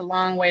 that's a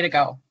long way to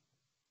go.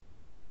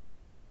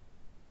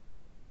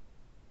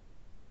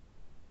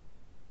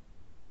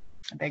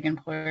 A big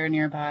employer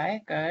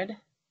nearby, good.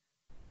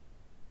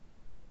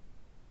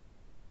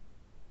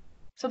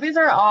 So these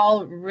are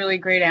all really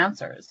great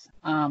answers.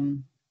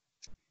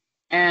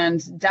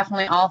 And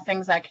definitely all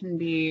things that can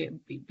be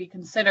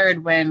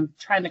considered when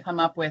trying to come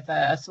up with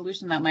a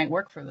solution that might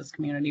work for this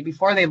community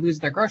before they lose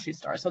their grocery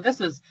store. So this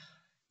is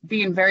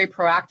being very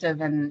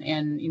proactive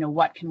in you know,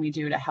 what can we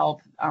do to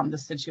help the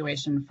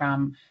situation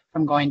from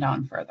going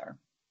down further.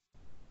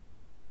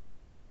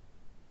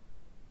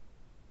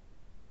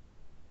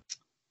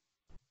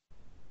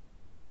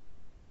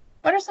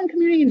 What are some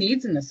community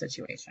needs in this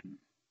situation?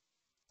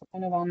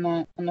 Kind of on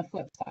the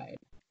flip side.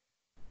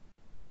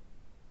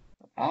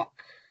 Go back.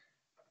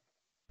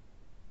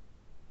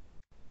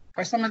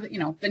 Or some of the, you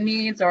know, the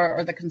needs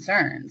or the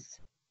concerns.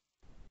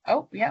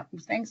 Oh, yeah,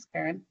 thanks,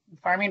 Karen.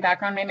 Farming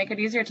background may make it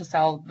easier to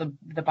sell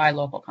the buy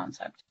local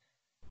concept.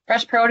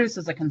 Fresh produce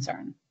is a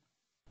concern.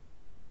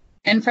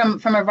 And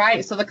from a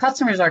variety, so the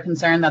customers are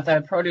concerned that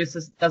the produce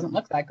doesn't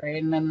look that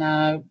great, and then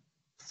the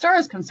store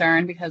is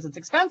concerned because it's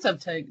expensive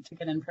to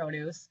get in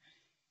produce,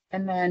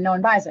 and then no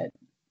one buys it.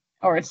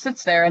 Or it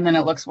sits there and then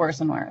it looks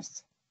worse and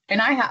worse.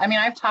 And I mean,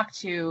 I've talked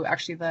to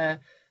actually the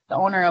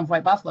owner of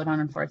White Buffalo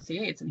down in Fort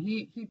C8, and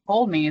he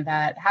told me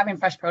that having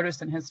fresh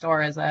produce in his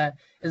store is a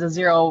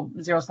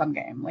zero-sum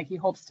game. Like, he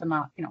hopes to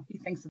not, you know, he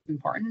thinks it's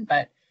important,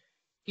 but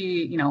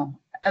he, you know,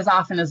 as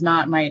often as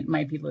not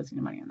might be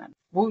losing money on that.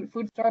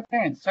 Food store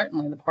appearance,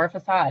 certainly. The poor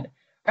facade,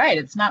 right?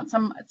 It's not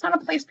a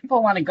place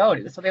people want to go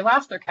to. So they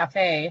lost their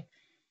cafe,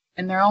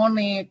 and their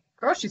only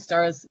grocery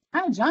store is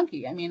kind of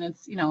junky. I mean,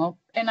 it's, you know,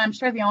 and I'm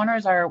sure the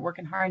owners are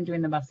working hard and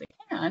doing the best they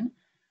can,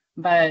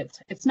 but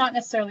it's not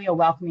necessarily a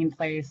welcoming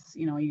place,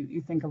 you know,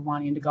 you think of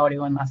wanting to go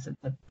to unless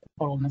it's a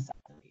total necessity.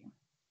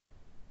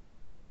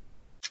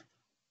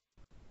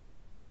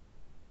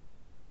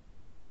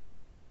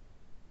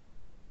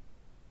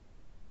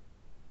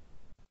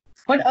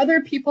 What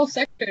other people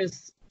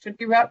sectors should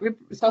be,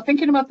 so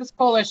thinking about this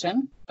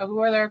coalition, so who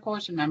are their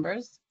coalition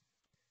members?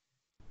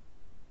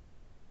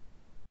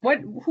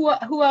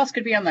 Who else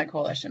could be on that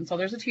coalition? So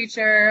there's a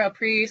teacher, a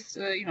priest,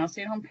 you know,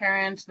 stay-at-home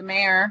parent, the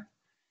mayor.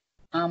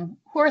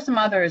 Who are some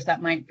others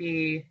that might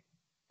be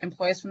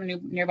employees from the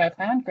nearby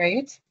plant?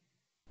 Great.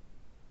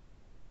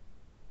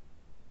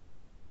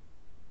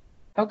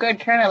 Oh, good,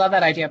 Karen, I love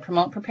that idea.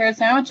 Promote prepared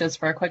sandwiches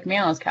for a quick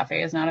meal as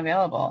cafe is not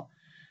available.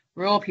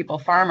 Rural people,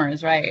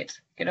 farmers, right.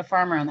 Get a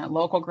farmer on that.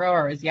 Local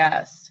growers,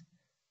 yes.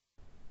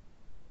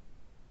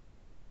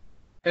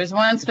 There's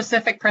one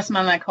specific person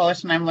on that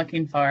coalition I'm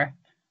looking for.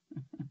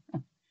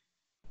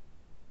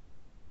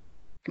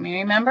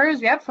 Community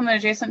members, yep, from the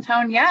adjacent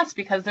town, yes,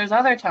 because there's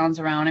other towns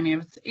around. I mean,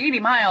 if it's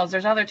 80 miles,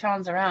 there's other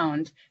towns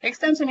around.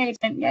 Extension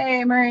agent,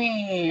 yay,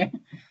 Marie.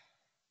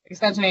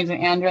 Extension agent,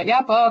 Andrea,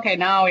 yep, okay,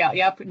 now,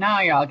 yep,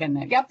 now you're all getting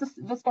it. Yep,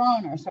 the store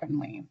owner,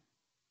 certainly.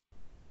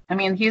 I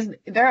mean,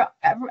 they're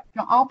you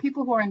know, all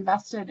people who are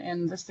invested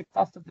in the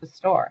success of the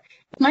store.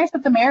 It's nice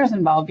that the mayor's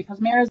involved, because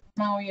mayors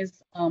can always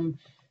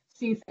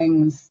see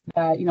things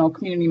that, you know,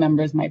 community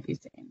members might be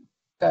seeing.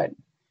 Good.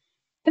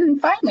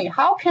 And finally,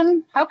 how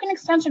can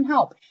extension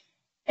help?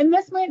 And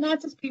this might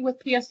not just be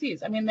with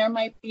PSCs. I mean, there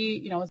might be,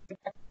 you know,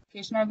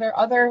 are there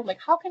other, like,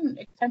 how can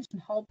extension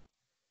help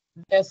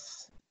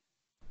this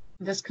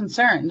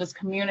concern, this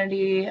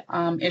community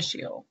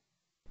issue?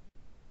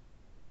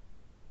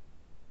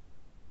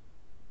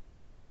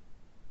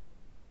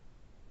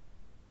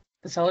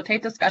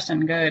 Facilitate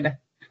discussion, good.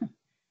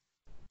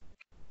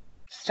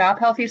 Shop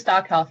Healthy,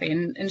 Stock Healthy.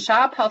 And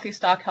Shop Healthy,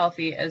 Stock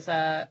Healthy is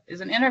an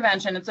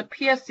intervention. It's a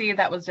PSC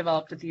that was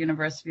developed at the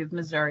University of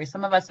Missouri.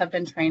 Some of us have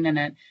been trained in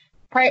it.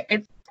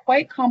 It's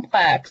quite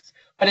complex,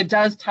 but it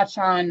does touch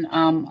on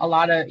a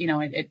lot of, you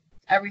know,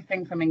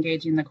 everything from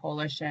engaging the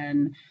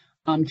coalition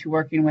to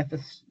working with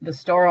the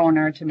store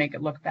owner to make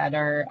it look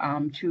better,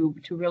 to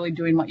really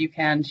doing what you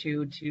can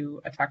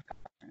to attract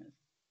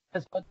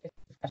customers.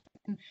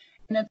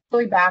 And it's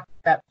really back to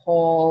that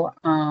whole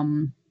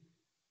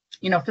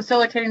you know,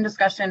 facilitating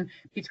discussion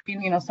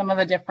between, you know, some of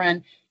the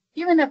different,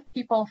 even if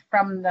people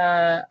from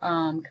the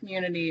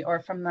community or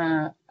from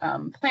the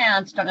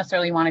plant don't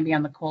necessarily want to be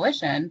on the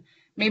coalition,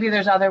 maybe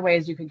there's other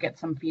ways you could get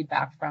some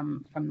feedback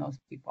from those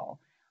people.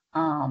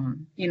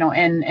 You know,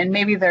 and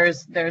maybe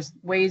there's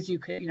ways you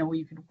could, you know,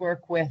 you could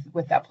work with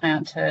that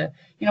plant to,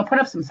 you know, put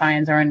up some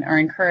signs or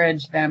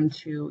encourage them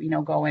to, you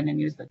know, go in and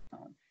use the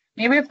stone.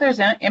 Maybe if there's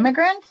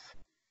immigrants,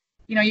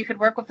 you know, you could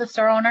work with the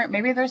store owner.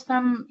 Maybe there's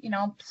some, you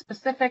know,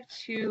 specific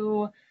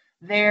to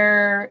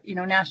their, you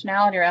know,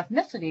 nationality or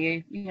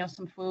ethnicity, you know,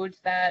 some foods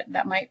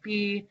that might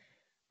be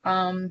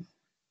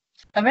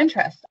of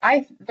interest.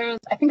 I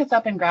think it's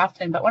up in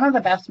Grafton, but one of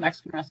the best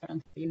Mexican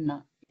restaurants I've eaten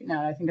at, you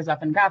know, I think is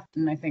up in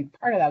Grafton. I think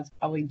part of that's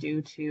probably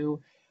due to,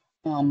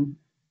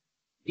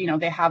 you know,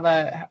 they have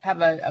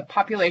a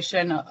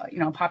population, you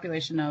know,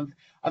 population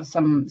of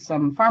some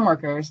farm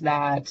workers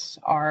that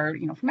are,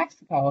 you know, from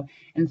Mexico,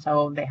 and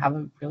so they have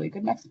a really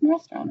good Mexican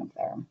restaurant up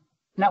there.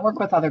 Network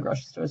with other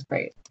grocery stores,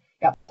 great.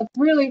 Yeah, it's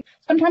really,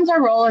 sometimes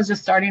our role is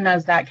just starting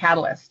as that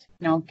catalyst,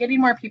 you know,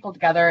 getting more people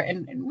together,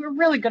 and we're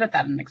really good at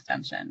that in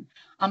Extension.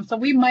 So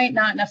we might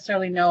not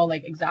necessarily know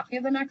like exactly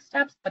the next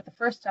steps, but the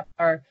first steps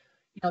are,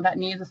 you know, that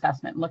needs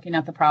assessment, looking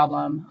at the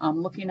problem,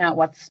 looking at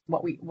what's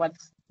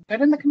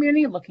good in the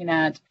community, looking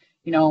at,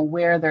 you know,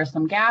 where there's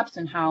some gaps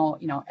and how,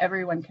 you know,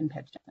 everyone can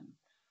pitch in.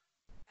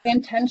 I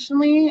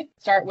intentionally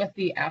start with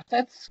the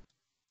assets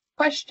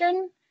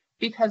question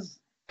because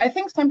I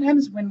think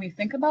sometimes when we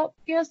think about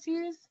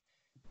PSCs,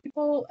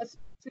 people,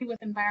 especially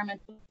with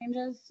environmental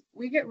changes,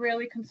 we get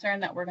really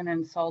concerned that we're going to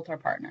insult our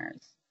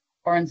partners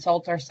or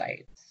insult our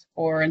sites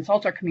or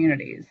insult our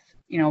communities,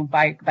 you know,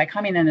 by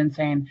coming in and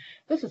saying,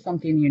 this is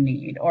something you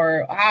need,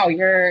 or wow,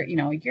 your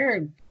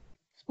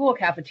school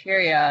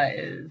cafeteria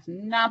is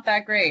not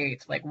that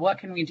great. Like, what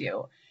can we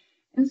do?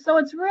 And so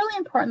it's really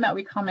important that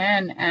we come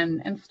in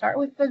and start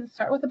with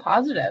the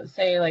positive.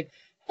 Say like,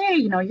 hey,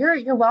 you know, your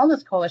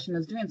wellness coalition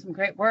is doing some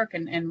great work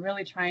and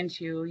really trying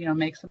to, you know,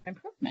 make some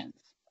improvements.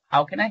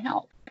 How can I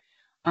help?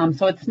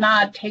 So it's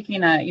not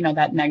taking a, you know,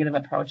 that negative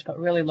approach, but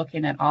really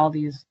looking at all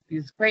these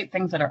great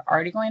things that are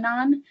already going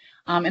on,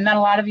 and that a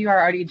lot of you are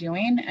already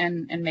doing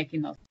and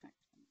making those connections.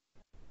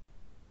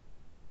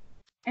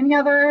 Any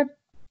other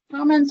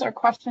comments or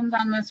questions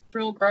on this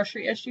rural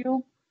grocery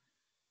issue?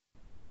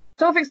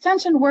 So if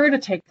Extension were to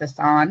take this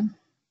on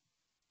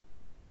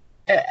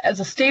as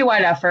a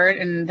statewide effort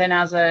and then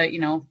as a, you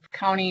know,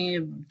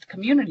 county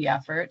community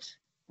effort,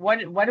 what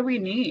do we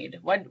need?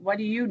 What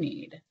do you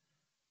need?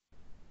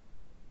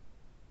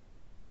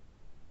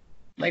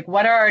 Like,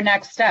 what are our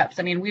next steps?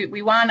 I mean,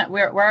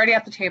 we're already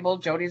at the table.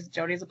 Jody's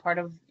a part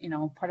of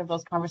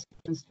those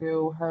conversations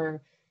through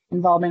her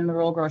involvement in the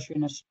Rural Grocery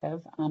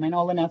Initiative. I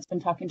know Lynette's been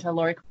talking to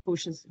Lori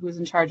Kapush, who's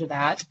in charge of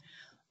that.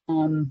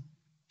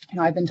 You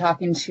know, I've been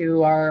talking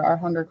to our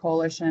Hunger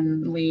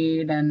Coalition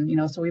lead, and, you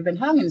know, so we've been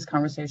having these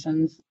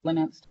conversations.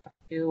 Lynette's talked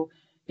to,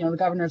 you know, the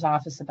governor's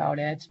office about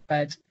it.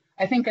 But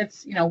I think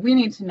it's, you know, we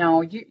need to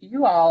know,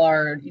 you all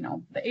are, you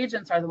know, the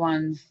agents are the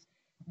ones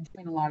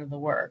doing a lot of the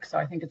work. So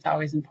I think it's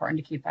always important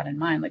to keep that in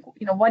mind. Like,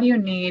 you know, what do you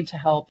need to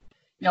help,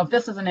 you know, if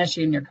this is an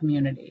issue in your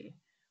community,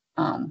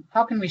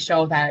 how can we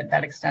show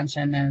that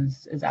Extension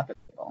is at the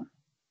table?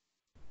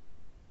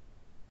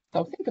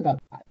 So think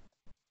about that.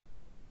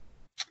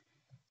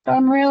 So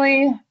I'm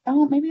really,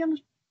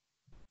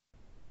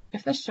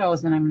 if this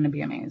shows, then I'm going to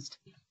be amazed.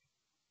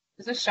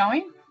 Is this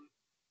showing?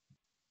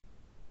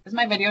 Is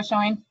my video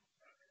showing?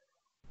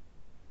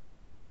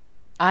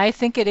 I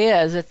think it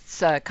is.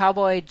 It's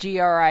Cowboy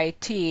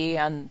GRIT,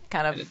 and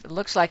kind of it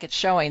looks like it's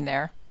showing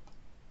there.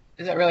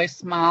 Is it really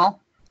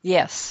small?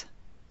 Yes.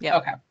 Yeah.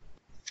 Okay.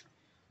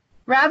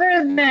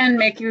 Rather than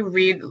make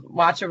you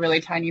watch a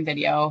really tiny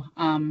video,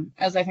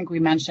 as I think we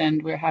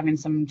mentioned, we're having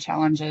some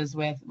challenges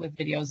with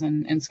videos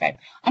in Skype.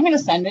 I'm going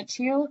to send it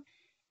to you.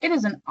 It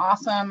is an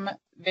awesome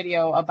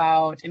video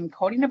about, in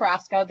Cody,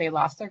 Nebraska, they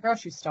lost their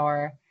grocery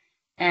store,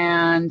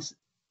 and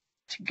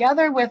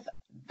together with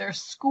their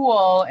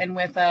school and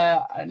with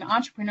an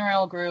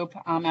entrepreneurial group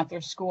at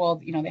their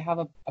school, you know, they have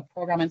a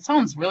program. It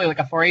sounds really like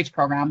a 4-H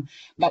program,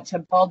 but to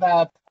build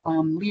up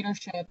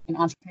leadership and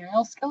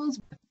entrepreneurial skills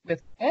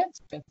with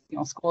kids, with, you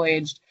know,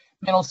 school-aged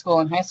middle school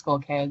and high school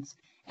kids.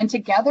 And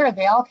together,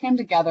 they all came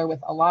together with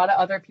a lot of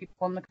other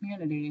people in the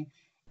community,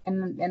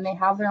 and they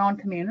have their own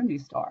community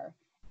store.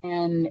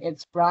 And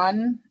it's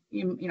run,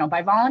 you know,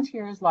 by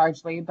volunteers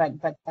largely, but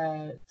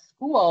the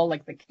school,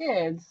 like the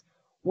kids,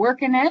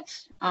 work in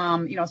it,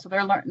 you know, so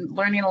they're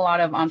learning a lot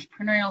of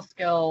entrepreneurial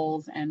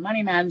skills and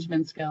money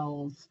management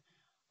skills,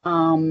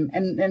 and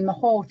the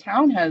whole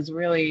town has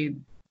really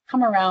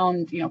come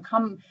around, you know,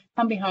 come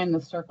behind the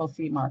Circle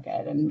C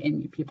market,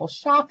 and people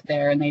shop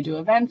there and they do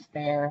events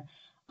there,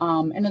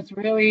 and it's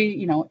really,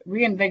 you know,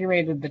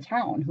 reinvigorated the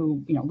town,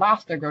 who, you know,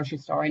 lost their grocery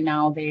store, and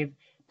now they've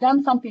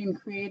done something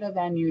creative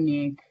and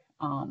unique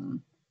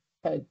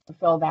to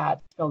fill that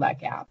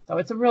gap. So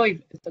it's a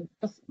really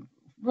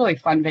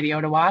fun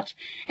video to watch,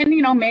 and,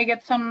 you know, may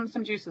get some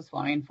juices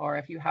flowing for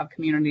if you have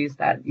communities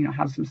that, you know,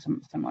 have some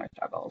similar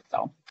struggles.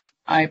 So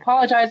I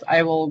apologize.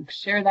 I will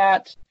share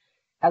that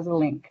as a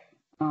link.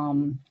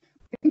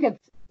 I think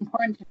it's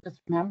important to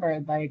just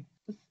remember, like,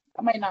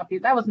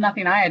 that was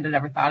nothing I had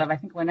ever thought of. I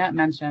think Lynette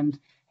mentioned,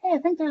 hey, I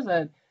think there's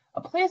a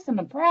a place in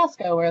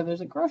Nebraska where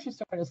there's a grocery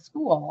store at a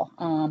school.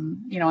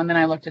 And then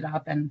I looked it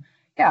up, and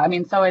yeah, I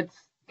mean, so it's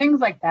things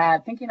like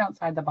that, thinking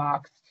outside the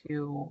box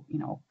to,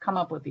 come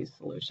up with these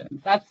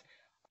solutions. That's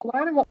a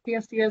lot of what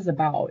PSC is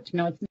about. It's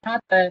not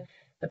the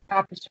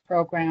packaged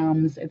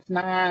programs. It's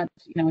not,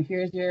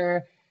 here's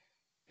your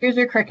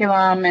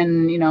curriculum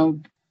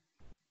and,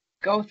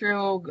 go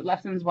through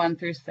lessons 1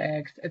 through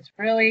 6. It's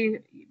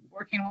really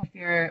working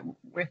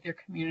with your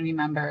community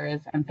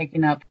members and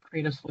thinking up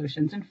creative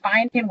solutions and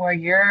finding where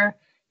your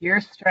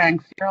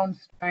strengths, your own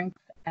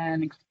strengths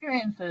and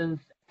experiences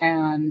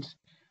and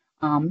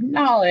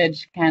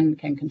knowledge can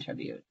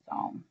contribute.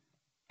 So,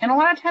 and a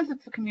lot of times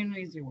it's the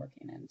communities you're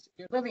working in,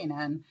 you're living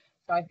in.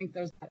 So I think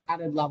there's that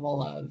added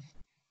level of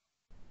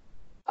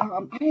I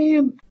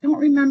don't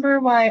remember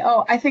why.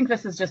 Oh, I think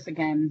this is just,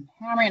 again,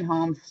 hammering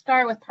home,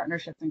 start with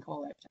partnerships and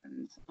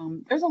coalitions.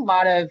 There's a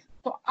lot of,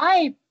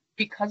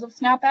 because of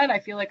SNAP-Ed, I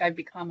feel like I've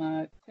become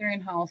a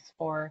clearinghouse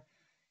for,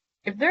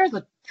 if there's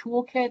a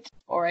toolkit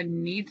or a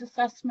needs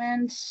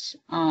assessment,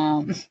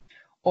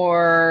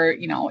 or,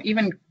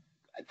 even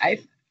I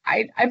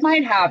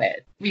might have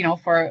it,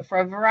 for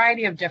a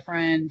variety of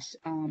different,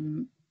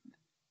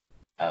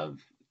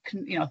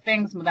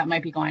 things that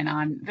might be going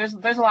on. There's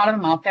a lot of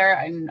them out there,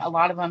 and a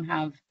lot of them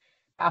have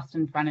passed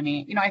in front of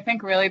me. I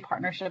think really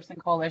partnerships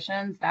and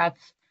coalitions, that's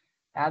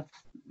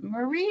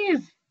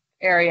Marie's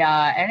area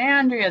and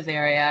Andrea's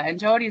area and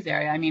Jody's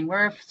area. I mean,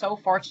 we're so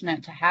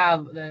fortunate to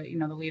have the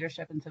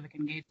leadership and civic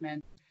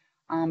engagement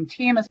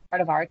team as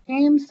part of our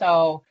team.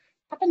 So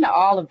tap into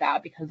all of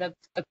that, because that's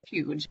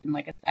huge. And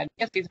like I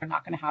said, these are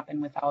not going to happen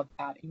without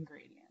that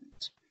ingredient.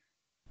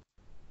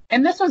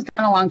 And this was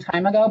done a long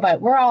time ago,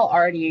 but we're all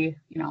already,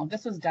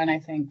 this was done, I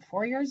think,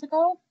 4 years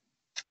ago.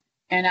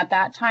 And at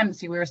that time,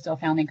 we were still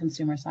founding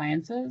consumer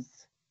sciences.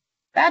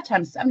 That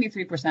time,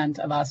 73%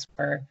 of us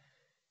were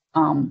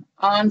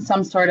on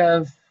some sort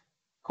of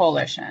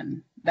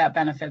coalition that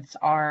benefits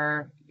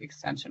our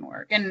extension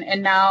work.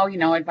 And now,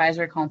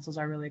 advisory councils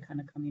are really kind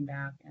of coming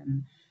back.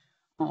 And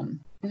I'm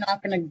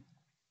not going to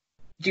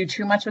do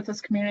too much with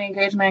this community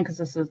engagement, because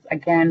this is,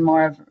 again,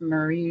 more of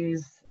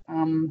Marie's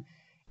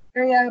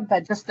area,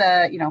 but just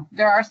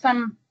there are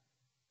some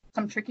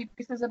tricky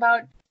pieces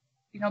about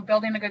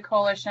building a good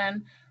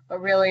coalition, but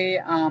really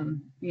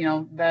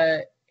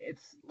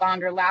it's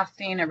longer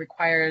lasting. It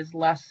requires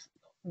less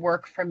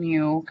work from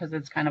you, because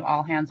it's kind of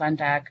all hands on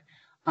deck.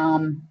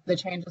 The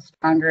change is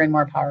stronger and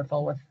more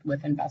powerful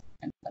with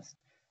investment.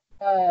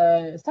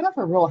 Center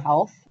for Rural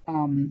Health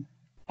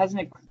has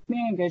a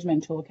community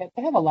engagement toolkit.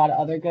 They have a lot of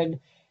other good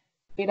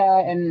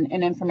data and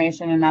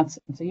information, and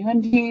it's a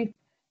UND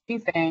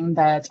thing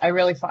that I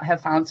really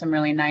have found some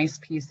really nice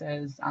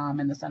pieces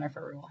in the Center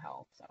for Rural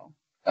Health. So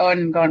go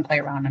and play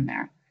around in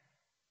there.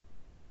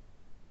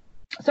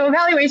 So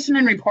evaluation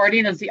and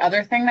reporting is the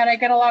other thing that I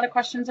get a lot of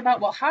questions about.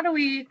 Well, how do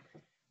we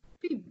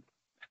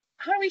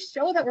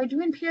show that we're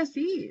doing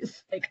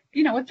PSEs?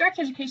 With direct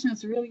education,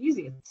 it's really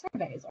easy. It's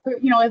surveys. Or,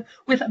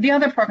 with the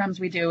other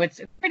programs we do,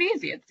 it's pretty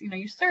easy. It's,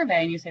 you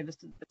survey and you say this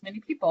many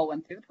people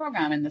went through the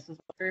program and this is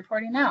what we're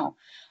reporting now.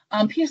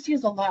 PSE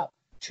is a lot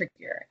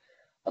trickier.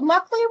 But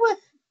luckily with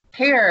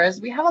pairs,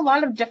 we have a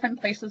lot of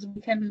different places we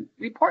can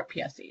report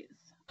PSEs.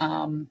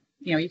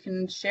 You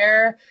can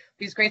share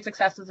these great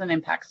successes and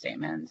impact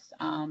statements,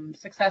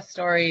 success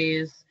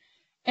stories,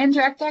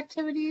 indirect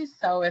activities.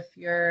 So if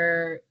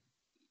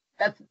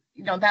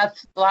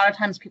that's a lot of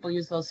times people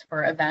use those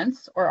for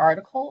events or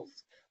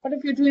articles. But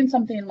if you're doing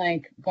something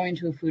like going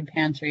to a food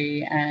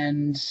pantry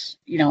and,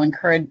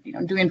 encourage,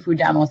 doing food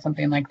demos,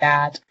 something like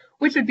that,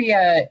 which would be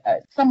a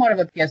somewhat of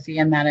a PSE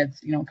in that it's,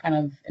 kind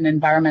of an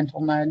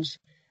environmental nudge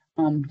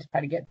to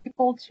try to get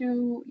people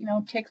to,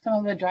 take some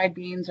of the dried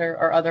beans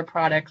or other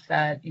products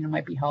that,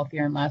 might be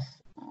healthier and less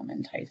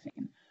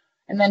enticing.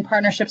 And then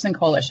partnerships and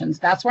coalitions.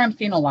 That's where I'm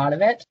seeing a lot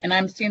of it. And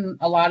I'm seeing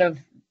a lot of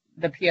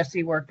the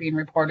PSE work being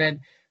reported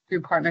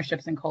through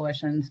partnerships and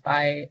coalitions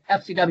by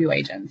FCW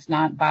agents,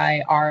 not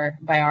by our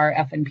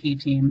F&P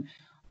team,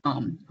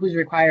 who's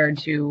required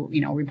to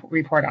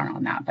report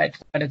on that.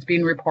 But it's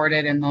being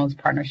reported in those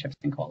partnerships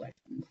and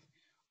coalitions.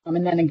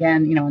 And then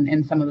again,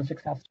 in some of the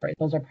success stories,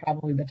 those are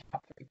probably the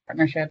top 3: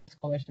 partnerships,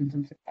 coalitions,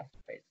 and success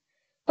stories.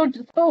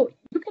 So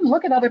you can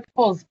look at other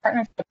people's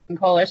partnerships and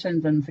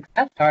coalitions and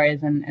success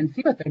stories and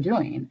see what they're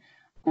doing.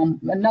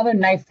 Another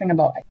nice thing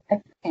about,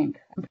 I'm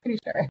pretty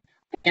sure,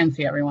 I can't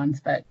see everyone's,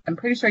 but I'm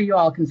pretty sure you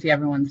all can see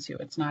everyone's too.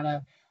 It's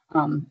not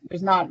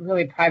there's not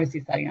really a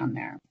privacy setting on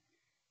there.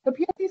 The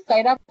PSE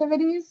site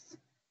activities,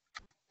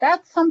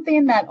 that's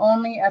something that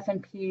only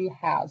F&P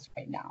has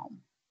right now.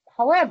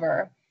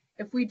 However,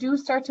 if we do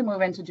start to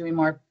move into doing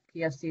more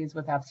PSEs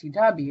with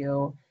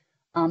FCW,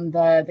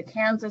 the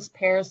Kansas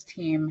Pairs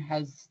team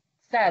has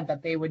said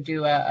that they would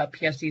do a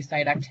PSE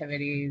site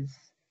activities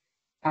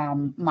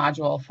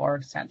module for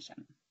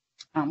extension,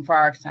 for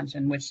our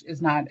extension, which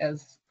is not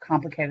as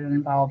complicated and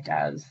involved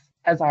as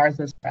ours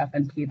is for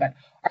F&P, but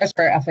ours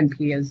for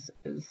F&P is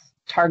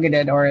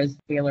targeted or is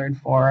tailored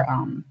for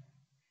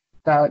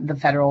the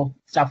federal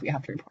stuff we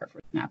have to report for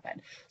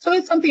SNAP-Ed. So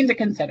it's something to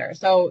consider.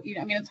 So,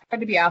 I mean, it's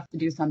hard to be asked to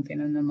do something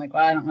and then like,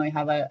 well, I don't really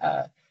have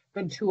a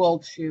good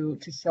tool to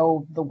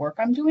show the work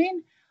I'm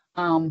doing.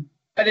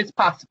 But it's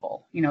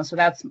possible, so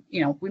that's,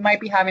 we might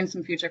be having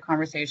some future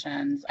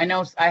conversations. I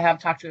know I have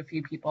talked to a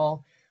few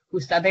people who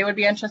said they would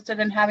be interested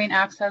in having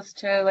access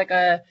to like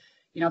a,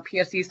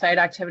 PSC site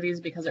activities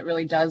because it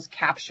really does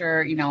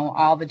capture,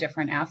 all the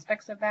different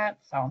aspects of that.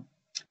 So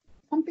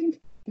something to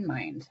keep in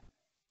mind.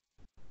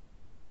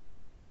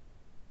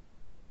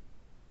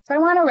 So I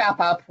want to wrap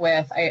up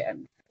with,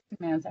 15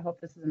 minutes, I hope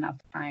this is enough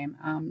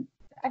time.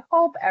 I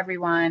hope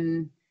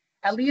everyone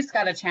at least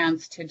got a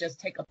chance to just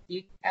take a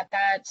peek at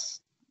that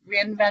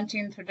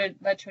reinventing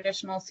the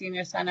traditional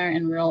senior center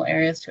in rural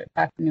areas to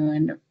attract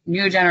a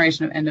new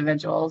generation of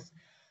individuals.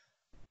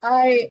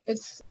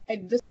 This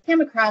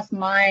came across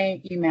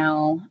my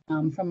email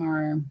from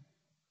our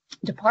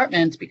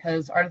department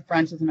because Ardith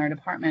Brunch is in our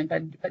department,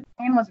 but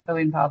Jane was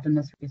really involved in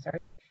this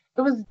research.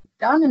 It was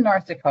done in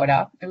North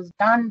Dakota. It was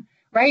done,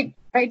 right,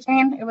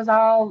 Jane? It was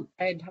all,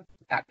 I'd have to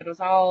look back, but it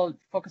was all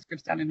focus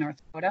groups done in North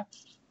Dakota.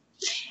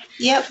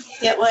 Yep,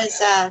 it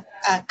was a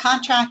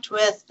contract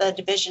with the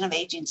Division of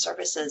Aging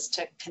Services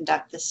to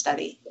conduct this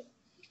study.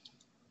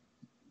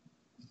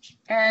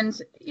 And,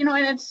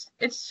 and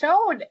it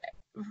showed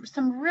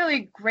some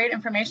really great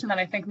information that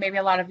I think maybe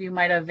a lot of you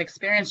might have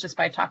experienced just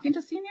by talking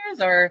to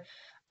seniors or,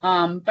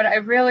 but I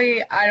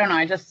don't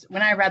know,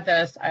 when I read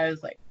this, I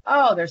was like,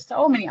 oh, there's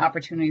so many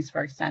opportunities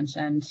for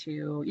extension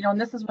to,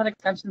 and this is what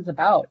extension is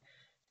about.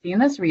 Seeing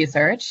this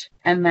research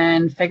and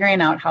then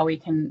figuring out how we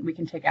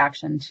can take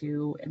action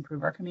to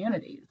improve our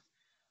communities.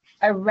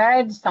 I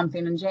read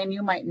something, and Jane,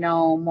 you might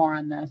know more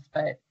on this,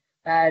 but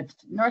that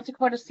North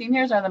Dakota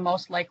seniors are the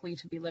most likely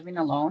to be living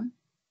alone.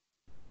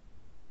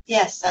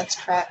 Yes, that's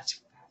correct.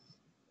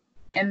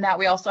 And that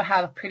we also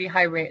have a pretty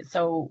high rate.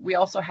 So we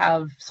also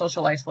have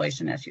social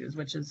isolation issues,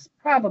 which is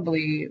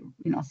probably,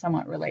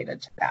 somewhat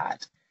related to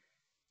that.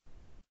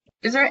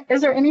 Is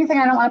there anything,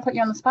 I don't want to put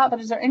you on the spot, but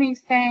is there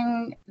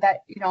anything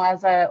that,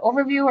 as an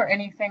overview or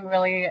anything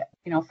really,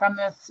 from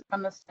this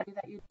study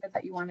that you did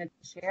that you wanted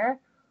to share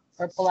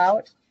or pull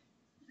out?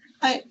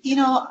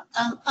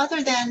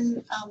 Other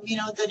than,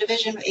 the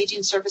Division of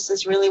Aging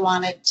Services really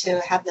wanted to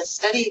have this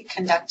study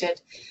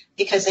conducted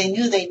because they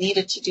knew they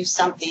needed to do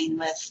something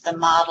with the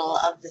model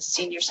of the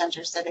senior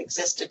centers that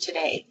existed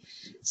today.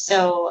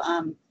 So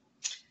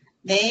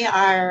they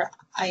are,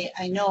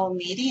 I know,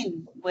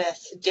 meeting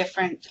with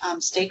different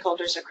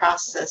stakeholders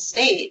across the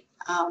state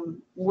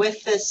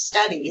with this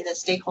study, the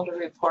stakeholder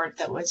report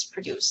that was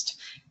produced.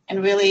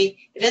 And really,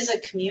 it is a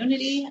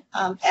community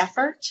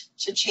effort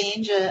to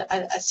change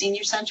a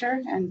senior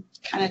center and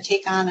kind of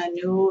take on a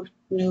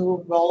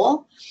new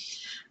role.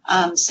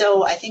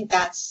 So I think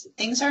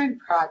things are in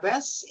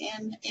progress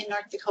in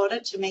North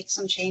Dakota to make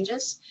some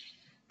changes.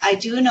 I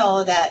do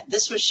know that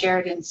this was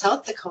shared in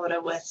South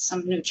Dakota with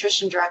some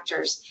nutrition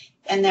directors,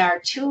 and there are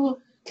two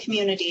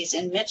communities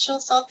in Mitchell,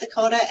 South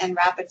Dakota and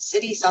Rapid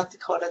City, South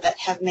Dakota that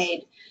have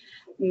made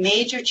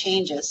major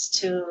changes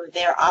to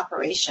their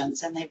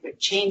operations, and they've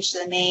changed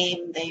the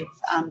name,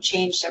 they've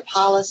changed their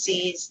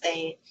policies,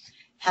 they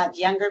have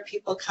younger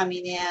people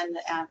coming in,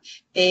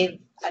 they've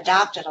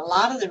adopted a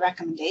lot of the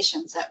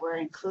recommendations that were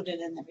included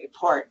in the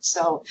report.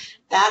 So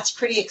that's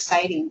pretty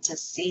exciting to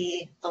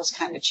see those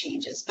kind of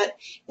changes, but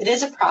it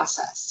is a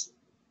process.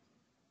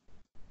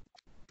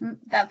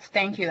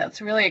 Thank you.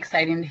 That's really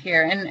exciting to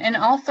hear. And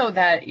also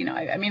that,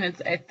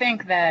 I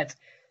think that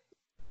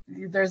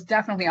there's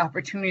definitely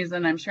opportunities,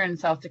 and I'm sure in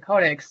South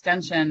Dakota,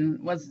 extension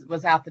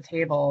was at the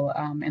table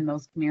in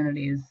those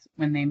communities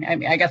when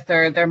I guess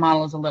their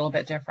model is a little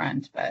bit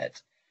different, but.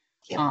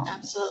 Yeah,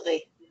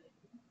 absolutely.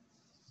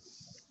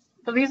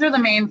 So these are the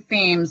main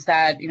themes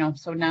that,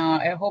 so now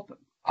I hope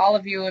all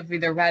of you have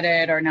either read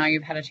it or now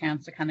you've had a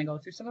chance to kind of go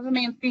through some of the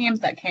main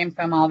themes that came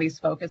from all these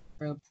focus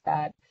groups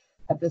that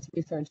this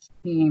research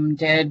team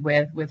did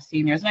with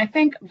seniors. And I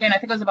think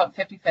it was about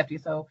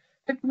 50-50. So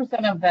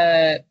 50% of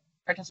the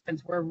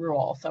participants were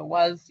rural. So it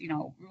was,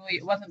 really,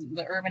 it wasn't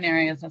the urban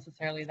areas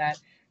necessarily that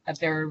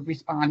they were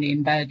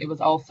responding, but it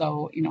was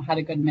also, had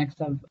a good mix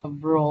of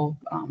rural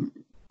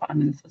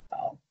respondents as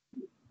well.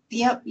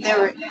 Yep, there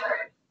were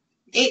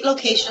 8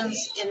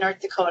 locations in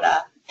North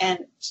Dakota, and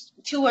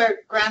 2 were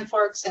Grand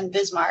Forks and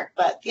Bismarck,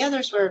 but the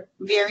others were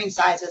varying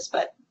sizes,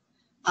 but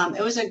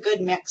it was a good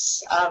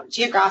mix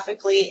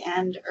geographically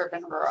and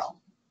urban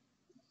rural.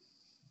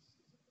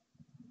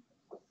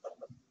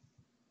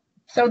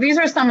 So these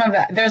are some of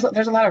the,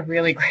 there's a lot of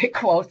really great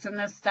quotes in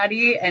this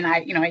study, and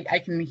I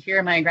can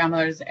hear I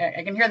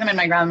can hear them in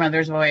my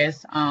grandmother's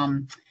voice.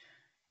 And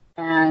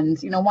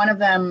one of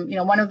them,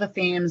 one of the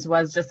themes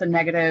was just a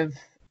negative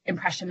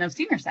impression of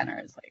senior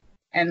centers,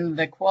 and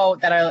the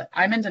quote that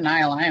I'm in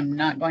denial, I am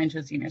not going to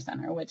a senior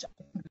center, which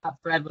that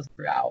thread was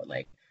throughout.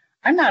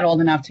 I'm not old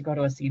enough to go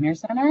to a senior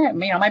center.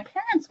 My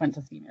parents went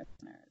to senior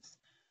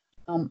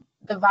centers.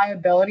 The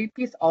viability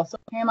piece also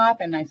came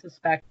up, and I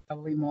suspect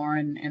probably more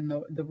in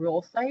the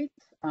rural sites.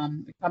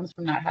 It comes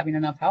from not having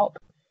enough help.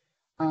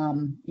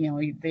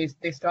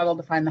 They struggle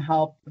to find the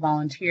help, the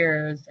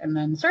volunteers, and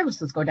then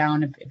services go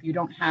down if you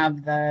don't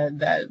have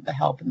the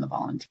help and the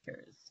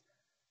volunteers.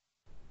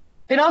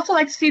 They'd also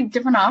like to see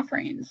different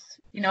offerings.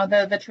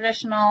 The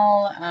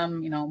traditional,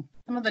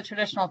 some of the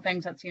traditional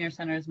things that senior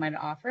centers might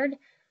have offered.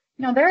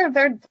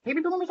 Their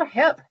baby boomers are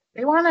hip.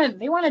 They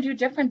want to do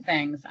different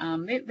things.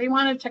 They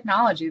wanted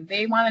technology.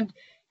 They wanted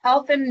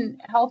health and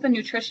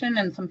nutrition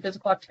and some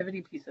physical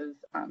activity pieces.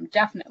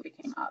 Definitely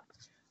came up.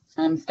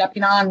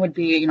 Stepping On would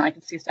be, I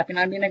could see Stepping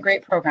On being a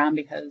great program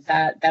because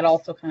that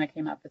also kind of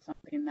came up as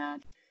something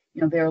that,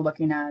 they were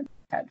looking at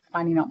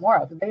finding out more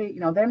of.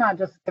 They're not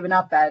just giving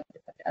up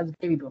as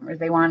baby boomers.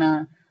 They want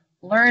to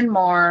learn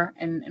more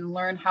and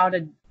learn how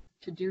to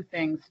do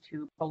things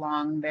to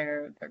prolong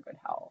their good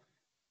health.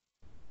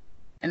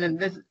 And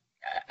then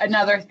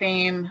another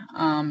theme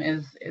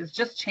is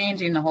just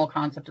changing the whole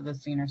concept of the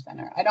senior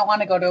center. I don't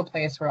want to go to a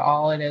place where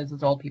all it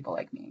is old people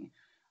like me.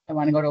 I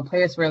want to go to a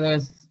place where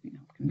there's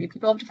can be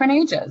people of different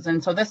ages.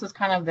 And so this is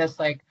kind of this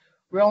like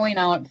rolling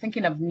out,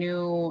 thinking of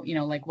new,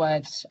 like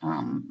what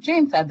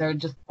Jane said, they're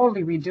just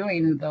totally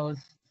redoing those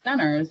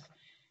centers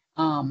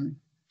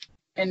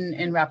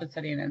in Rapid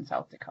City and in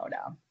South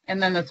Dakota.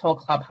 And then this whole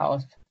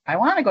clubhouse. I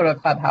want to go to a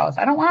clubhouse.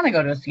 I don't want to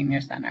go to a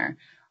senior center.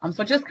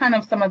 So just kind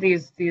of some of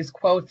these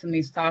quotes and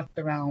these thoughts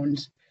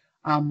around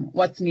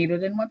what's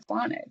needed and what's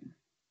wanted.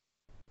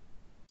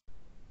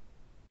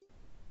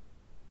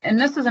 And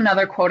this is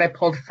another quote I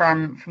pulled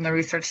from the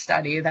research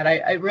study that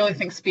I really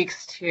think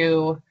speaks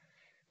to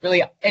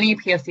really any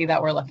PSC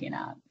that we're looking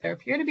at. There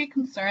appear to be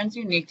concerns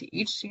unique to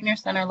each senior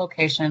center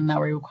location that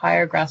will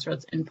require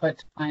grassroots input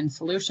to find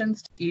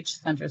solutions to each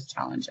center's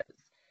challenges.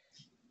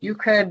 You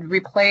could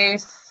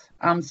replace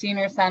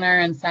senior center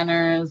and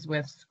centers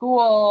with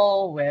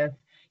school, with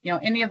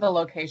any of the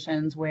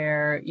locations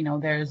where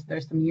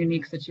there's some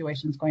unique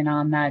situations going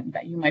on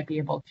that you might be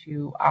able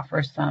to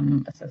offer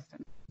some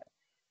assistance.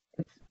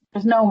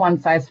 There's no one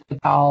size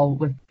fits all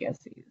with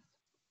PSCs.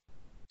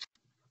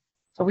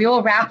 So we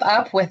will wrap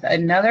up with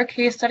another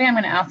case study. I'm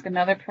going to ask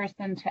another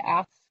person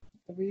to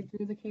read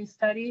through the case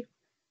study.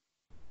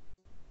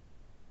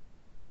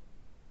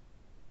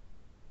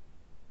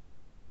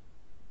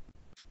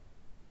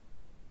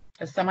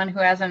 Does someone who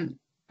hasn't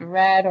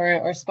read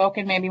or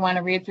spoken maybe want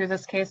to read through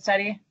this case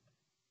study?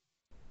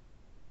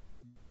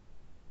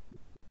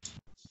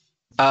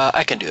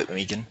 I can do it,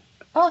 Megan.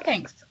 Oh,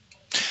 thanks.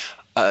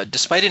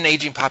 Despite an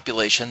aging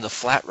population, the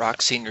Flat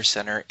Rock Senior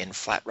Center in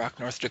Flat Rock,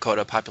 North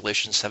Dakota,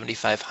 population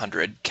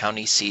 7,500,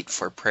 county seat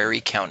for Prairie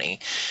County,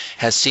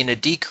 has seen a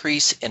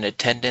decrease in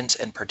attendance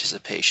and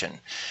participation.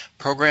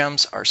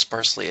 Programs are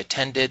sparsely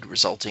attended,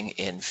 resulting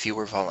in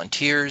fewer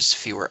volunteers,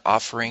 fewer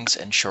offerings,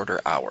 and shorter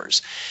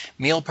hours.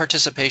 Meal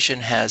participation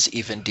has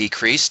even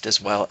decreased,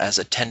 as well as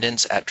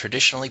attendance at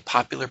traditionally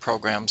popular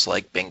programs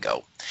like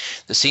bingo.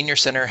 The Senior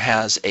Center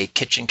has a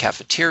kitchen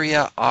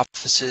cafeteria,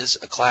 offices,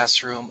 a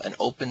classroom, an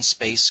open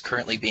space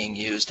currently being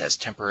used as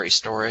temporary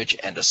storage,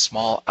 and a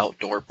small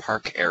outdoor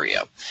park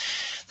area.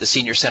 The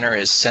Senior Center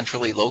is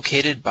centrally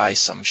located by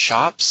some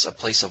shops, a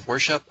place of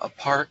worship, a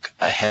park,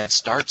 a Head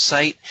Start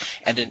site,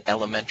 and an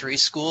elementary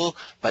school,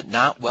 but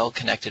not well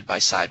connected by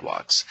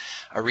sidewalks.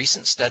 A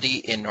recent study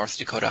in North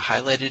Dakota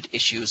highlighted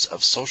issues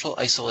of social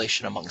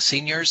isolation among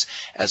seniors,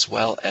 as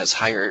well as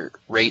higher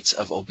rates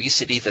of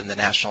obesity than the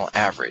national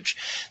average.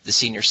 The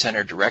Senior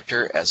Center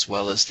Director, as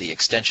well as the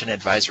Extension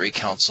Advisory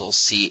Council,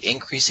 see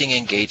increasing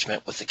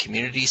engagement with the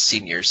community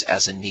seniors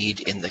as a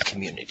need in the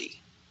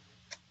community.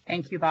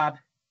 Thank you, Bob.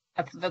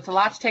 That's a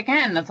lot to take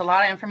in. That's a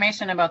lot of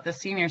information about the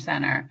Senior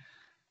Center.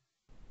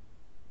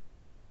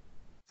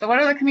 So what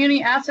are the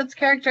community assets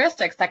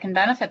characteristics that can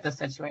benefit the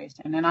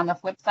situation? And on the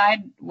flip side,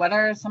 what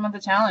are some of the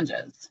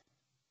challenges?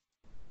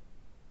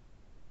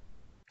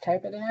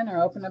 Type it in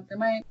or open up your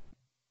mic.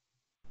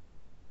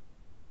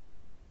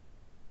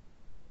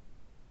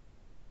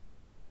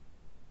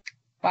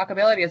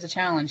 Walkability is a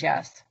challenge,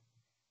 yes.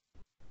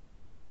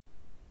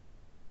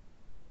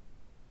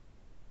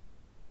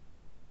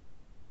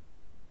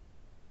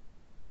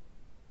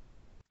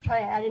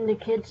 Try adding the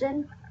kids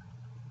in,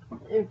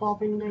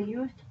 involving the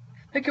youth.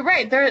 But you're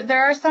right.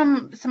 There are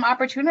some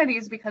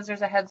opportunities because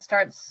there's a Head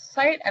Start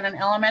site and an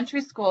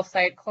elementary school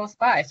site close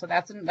by. So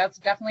that's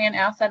definitely an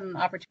asset and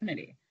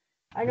opportunity.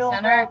 I know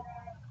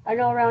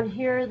around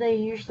here they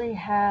usually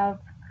have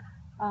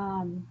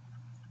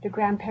the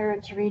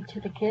grandparents read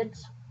to the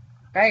kids.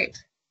 Right.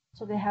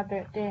 So they have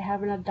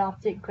an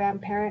adopted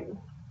grandparent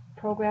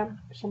program.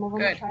 Some of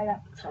them try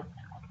that. So.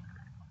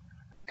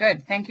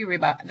 Good, thank you,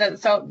 Reba.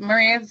 So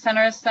Maria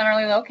Center is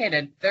centrally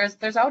located.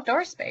 There's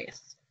outdoor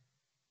space.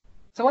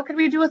 So what could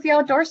we do with the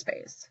outdoor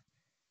space?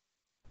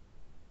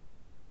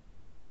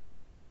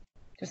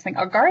 Just think,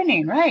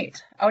 gardening, right?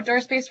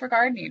 Outdoor space for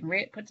gardening.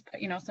 Put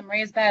some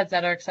raised beds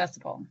that are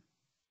accessible.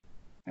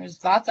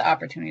 There's lots of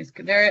opportunities.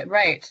 There,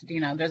 right,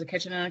 Dina. There's a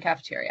kitchen and a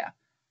cafeteria.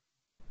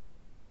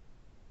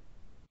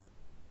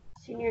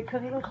 Senior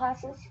cooking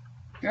classes.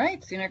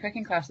 Right, senior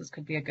cooking classes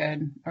could be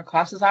or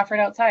classes offered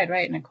outside,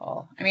 right,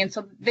 Nicole? I mean,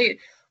 so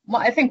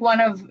I think one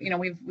of,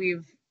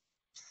 we've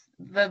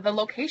the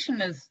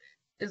location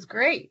is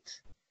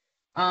great.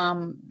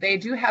 They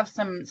do have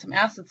some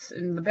assets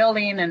in the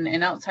building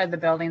and outside the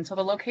building, so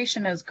the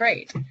location is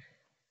great.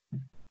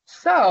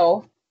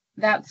 So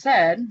that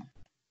said,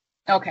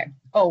 okay.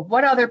 Oh,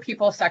 what other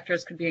people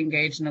sectors could be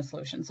engaged in a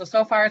solution?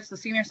 So far it's the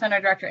senior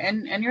center director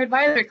and your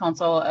advisory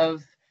council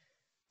of,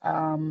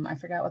 I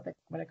forgot what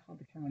I called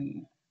the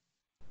county.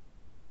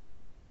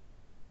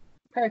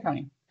 Prairie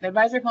County. The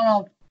advisory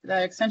council,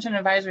 the extension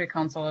advisory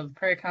council of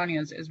Prairie County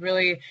is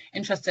really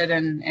interested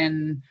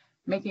in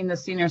making the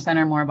senior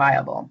center more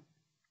viable.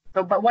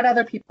 But what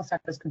other people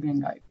sectors could be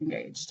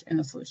engaged in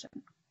the solution?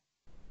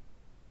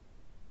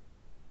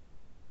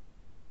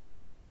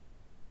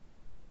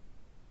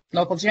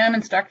 Local gym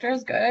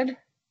instructors, good.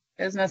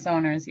 Business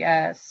owners,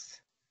 yes.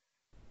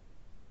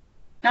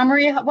 Now,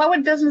 Maria, what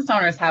would business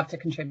owners have to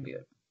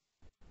contribute?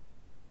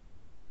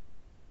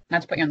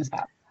 Not to put you on the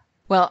spot.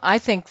 Well, I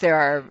think there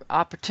are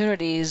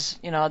opportunities,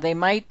 they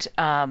might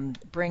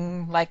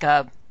bring like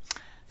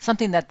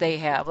something that they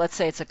have. Let's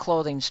say it's a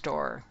clothing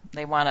store.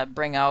 They want to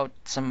bring out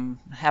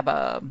have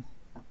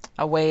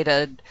a way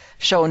to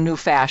show new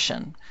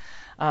fashion.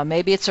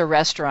 Maybe it's a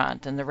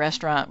restaurant, and the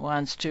restaurant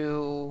wants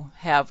to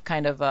have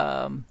kind of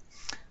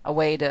a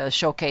way to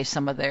showcase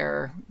some of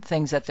their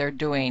things that they're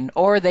doing.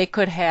 Or they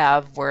could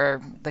have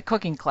where the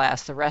cooking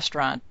class, the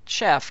restaurant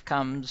chef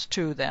comes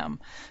to them.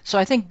 So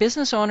I think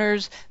business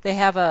owners,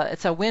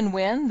 it's a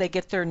win-win. They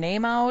get their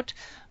name out,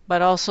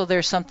 but also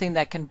there's something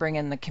that can bring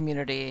in the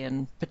community,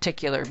 in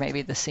particular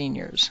maybe the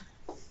seniors.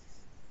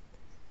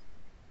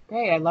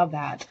 Great, I love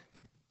that.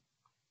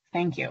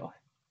 Thank you.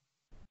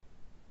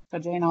 So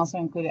Jane also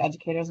included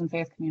educators and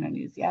faith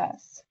communities,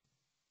 yes.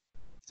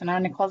 So now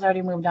Nicole's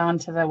already moved on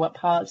to the what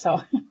policy.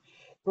 So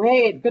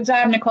great, good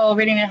job, Nicole,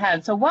 reading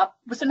ahead. So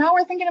now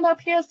we're thinking about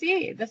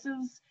PSE.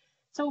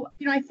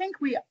 I think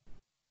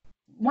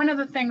one of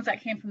the things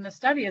that came from the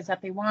study is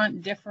that they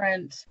want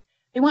different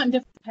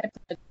types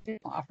of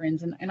educational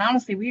offerings. And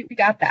honestly, we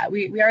got that.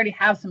 We already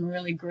have some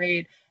really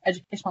great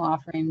educational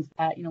offerings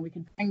that, we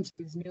can bring to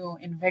these new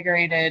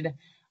invigorated,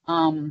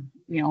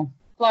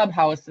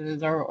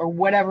 clubhouses or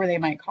whatever they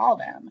might call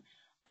them.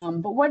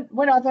 But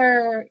what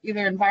other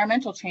either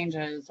environmental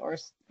changes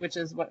which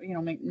is what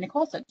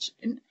Nicole said,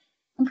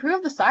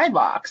 improve the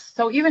sidewalks.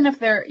 So even if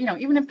there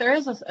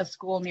is a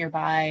school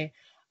nearby,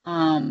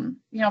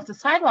 if the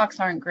sidewalks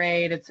aren't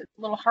great, it's a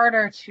little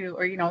harder to,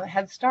 or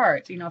Head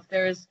Start.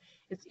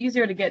 It's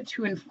easier to get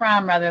to and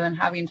from rather than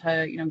having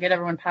to get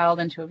everyone piled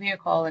into a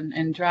vehicle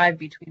and drive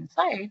between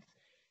sites.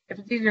 If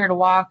it's easier to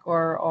walk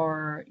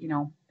or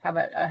have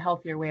a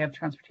healthier way of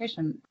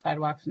transportation,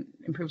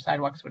 improved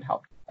sidewalks would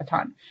help a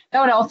ton.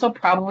 That would also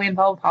probably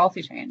involve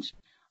policy change,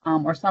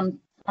 or some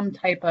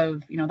type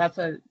of, that's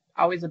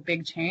always a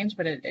big change,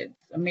 but it's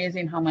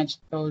amazing how much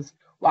those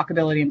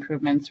walkability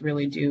improvements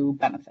really do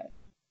benefit.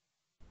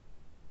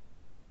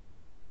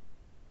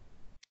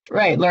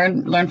 Right,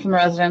 learn from the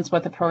residents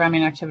what the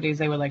programming activities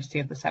they would like to see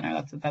at the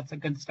center. That's a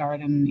good start,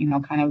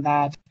 and kind of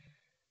that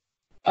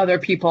other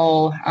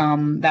people,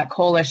 that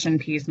coalition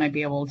piece might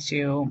be able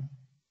to.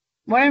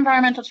 What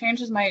environmental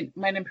changes might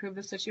improve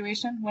the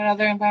situation? What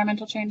other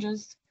environmental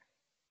changes?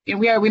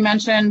 We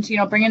mentioned,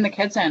 bringing the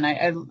kids in.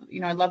 I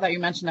love that you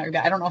mentioned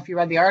that. I don't know if you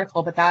read the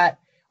article,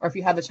 or if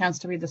you had the chance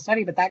to read the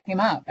study, but that came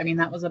up. I mean,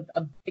 that was a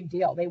big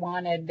deal. They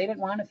didn't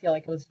want to feel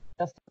like it was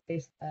just a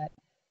place that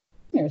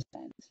seniors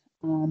spent.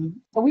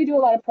 So we do a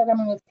lot of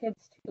programming with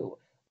kids too.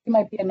 We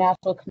might be a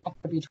natural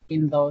connector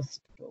between those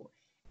two.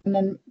 And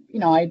then,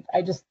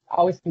 I just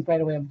always think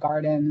right away of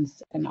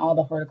gardens and all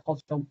the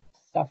horticultural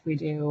stuff we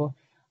do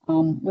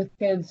with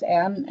kids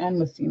and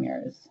with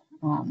seniors.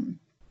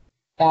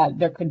 That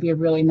there could be a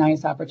really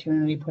nice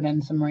opportunity to put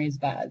in some raised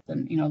beds,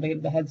 and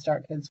the Head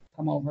Start kids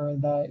come over,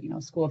 the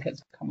school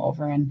kids come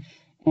over and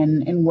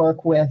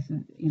work with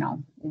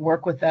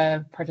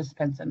the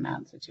participants in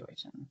that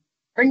situation.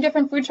 Bring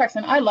different food trucks,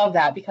 and I love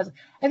that because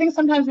I think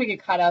sometimes we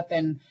get caught up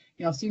in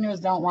seniors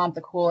don't want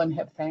the cool and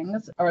hip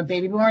things, or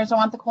baby boomers don't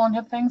want the cool and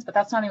hip things, but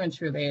that's not even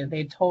true.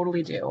 They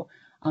totally do.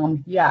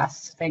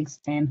 Yes, thanks,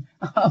 Jane.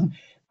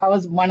 That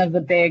was one of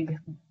the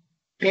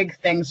big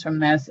things from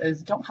this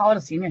is don't call it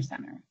a senior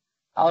center.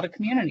 Call it a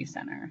community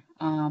center.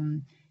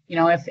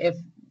 If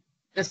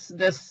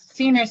this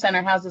senior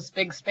center has this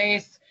big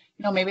space,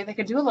 maybe they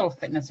could do a little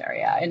fitness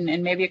area, and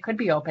maybe it could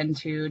be open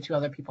to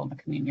other people in the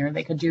community, or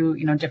they could do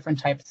different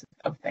types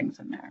of things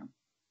in there.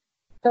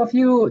 So if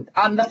you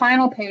on the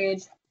final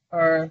page,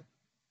 or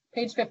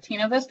page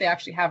 15 of this, they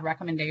actually have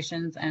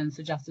recommendations and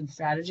suggested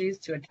strategies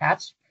to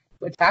attract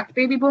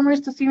baby boomers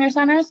to senior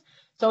centers.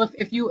 So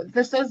if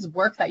this is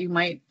work that you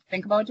might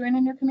think about doing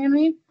in your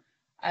community.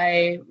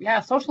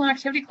 Social and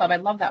activity club. I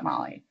love that,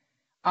 Molly.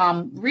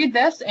 Read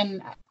this,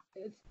 and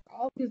it's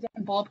all these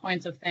different bullet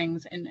points of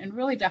things and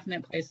really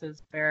definite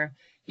places where,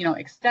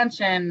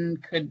 extension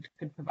could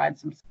provide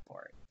some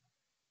support.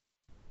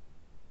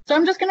 So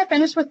I'm just going to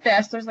finish with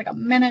this. There's like a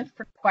minute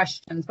for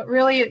questions, but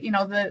really,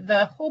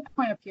 the whole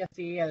point of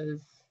PSE is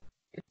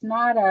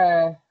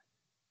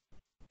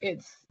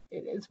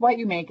it's what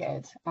you make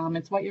it.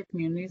 It's what your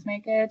communities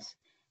make it.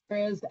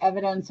 there is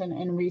evidence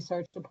and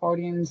research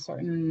supporting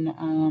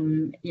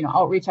certain,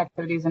 outreach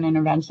activities and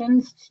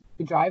interventions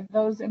to drive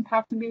those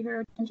impact and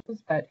behavior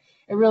changes, but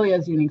it really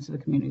is unique to the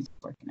communities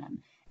we're working in.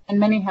 And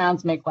many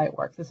hands make light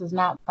work. This is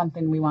not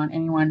something we want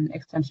any one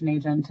extension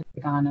agent to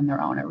take on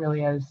their own. It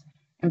really is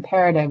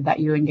imperative that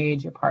you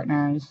engage your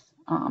partners,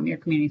 your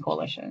community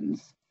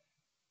coalitions.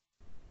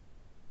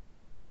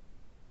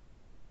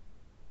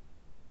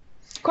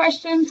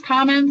 Questions,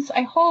 comments?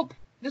 I hope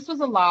this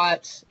was a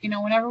lot.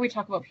 Whenever we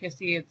talk about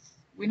PSC,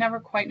 we never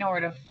quite know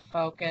where to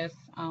focus.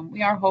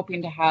 We are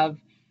hoping to have,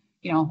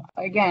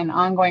 again,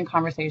 ongoing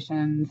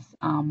conversations.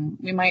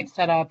 We might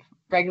set up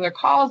regular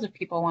calls if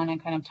people want to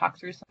kind of talk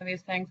through some of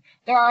these things.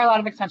 There are a lot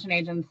of extension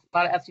agents, a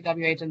lot of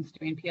FCW agents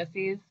doing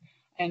PSCs,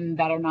 and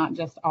that are not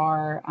just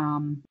our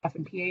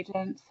F&P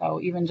agents.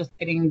 So even just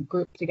getting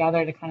groups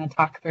together to kind of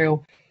talk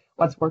through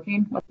what's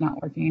working, what's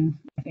not working,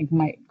 I think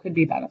could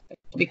be beneficial,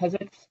 because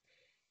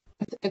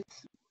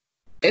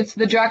it's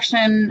the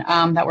direction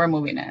that we're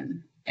moving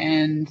in.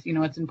 And,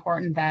 it's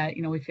important that,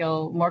 we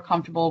feel more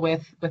comfortable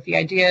with the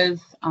ideas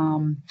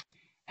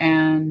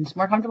and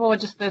more comfortable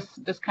with just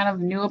this kind of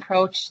new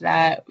approach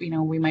that,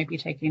 we might be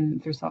taking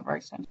through some of our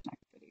extension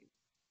activities.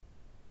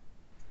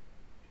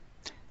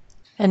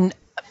 And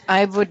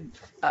I would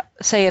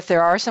say if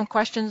there are some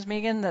questions,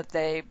 Megan, that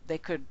they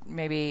could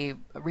maybe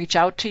reach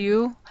out to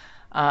you.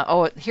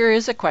 Here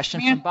is a question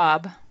from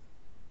Bob.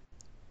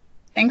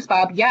 Thanks,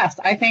 Bob. Yes,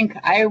 I think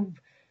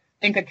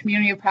a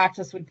community of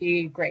practice would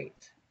be great.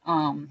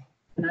 And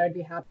I would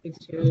be happy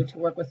to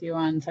work with you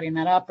on setting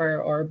that up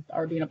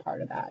or being a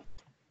part of that.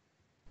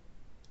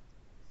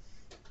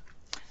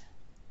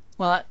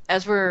 Well,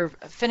 as we're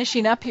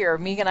finishing up here,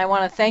 Megan, I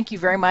want to thank you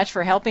very much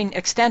for helping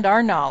extend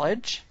our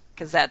knowledge,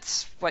 because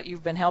that's what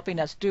you've been helping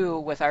us do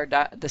with our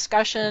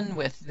discussion,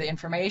 with the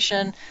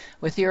information,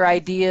 with your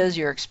ideas,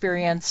 your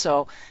experience.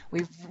 So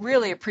we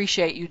really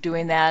appreciate you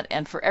doing that,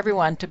 and for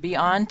everyone to be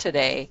on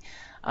today,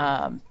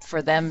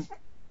 for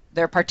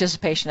their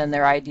participation and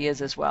their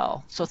ideas as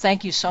well. So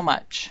thank you so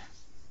much.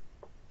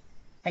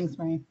 Thanks,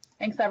 Marie.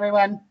 Thanks,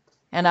 everyone.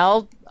 And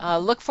I'll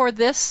look for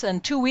this.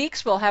 In 2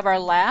 weeks, we'll have our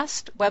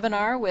last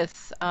webinar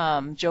with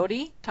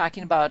Jody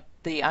talking about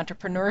the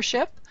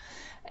entrepreneurship.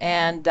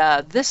 And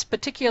this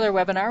particular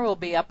webinar will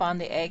be up on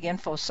the Ag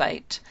Info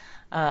site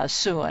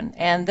soon.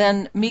 And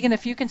then, Megan,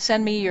 if you can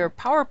send me your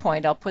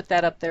PowerPoint, I'll put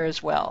that up there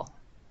as well.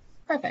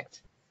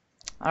 Perfect.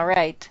 All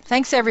right.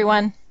 Thanks,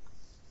 everyone.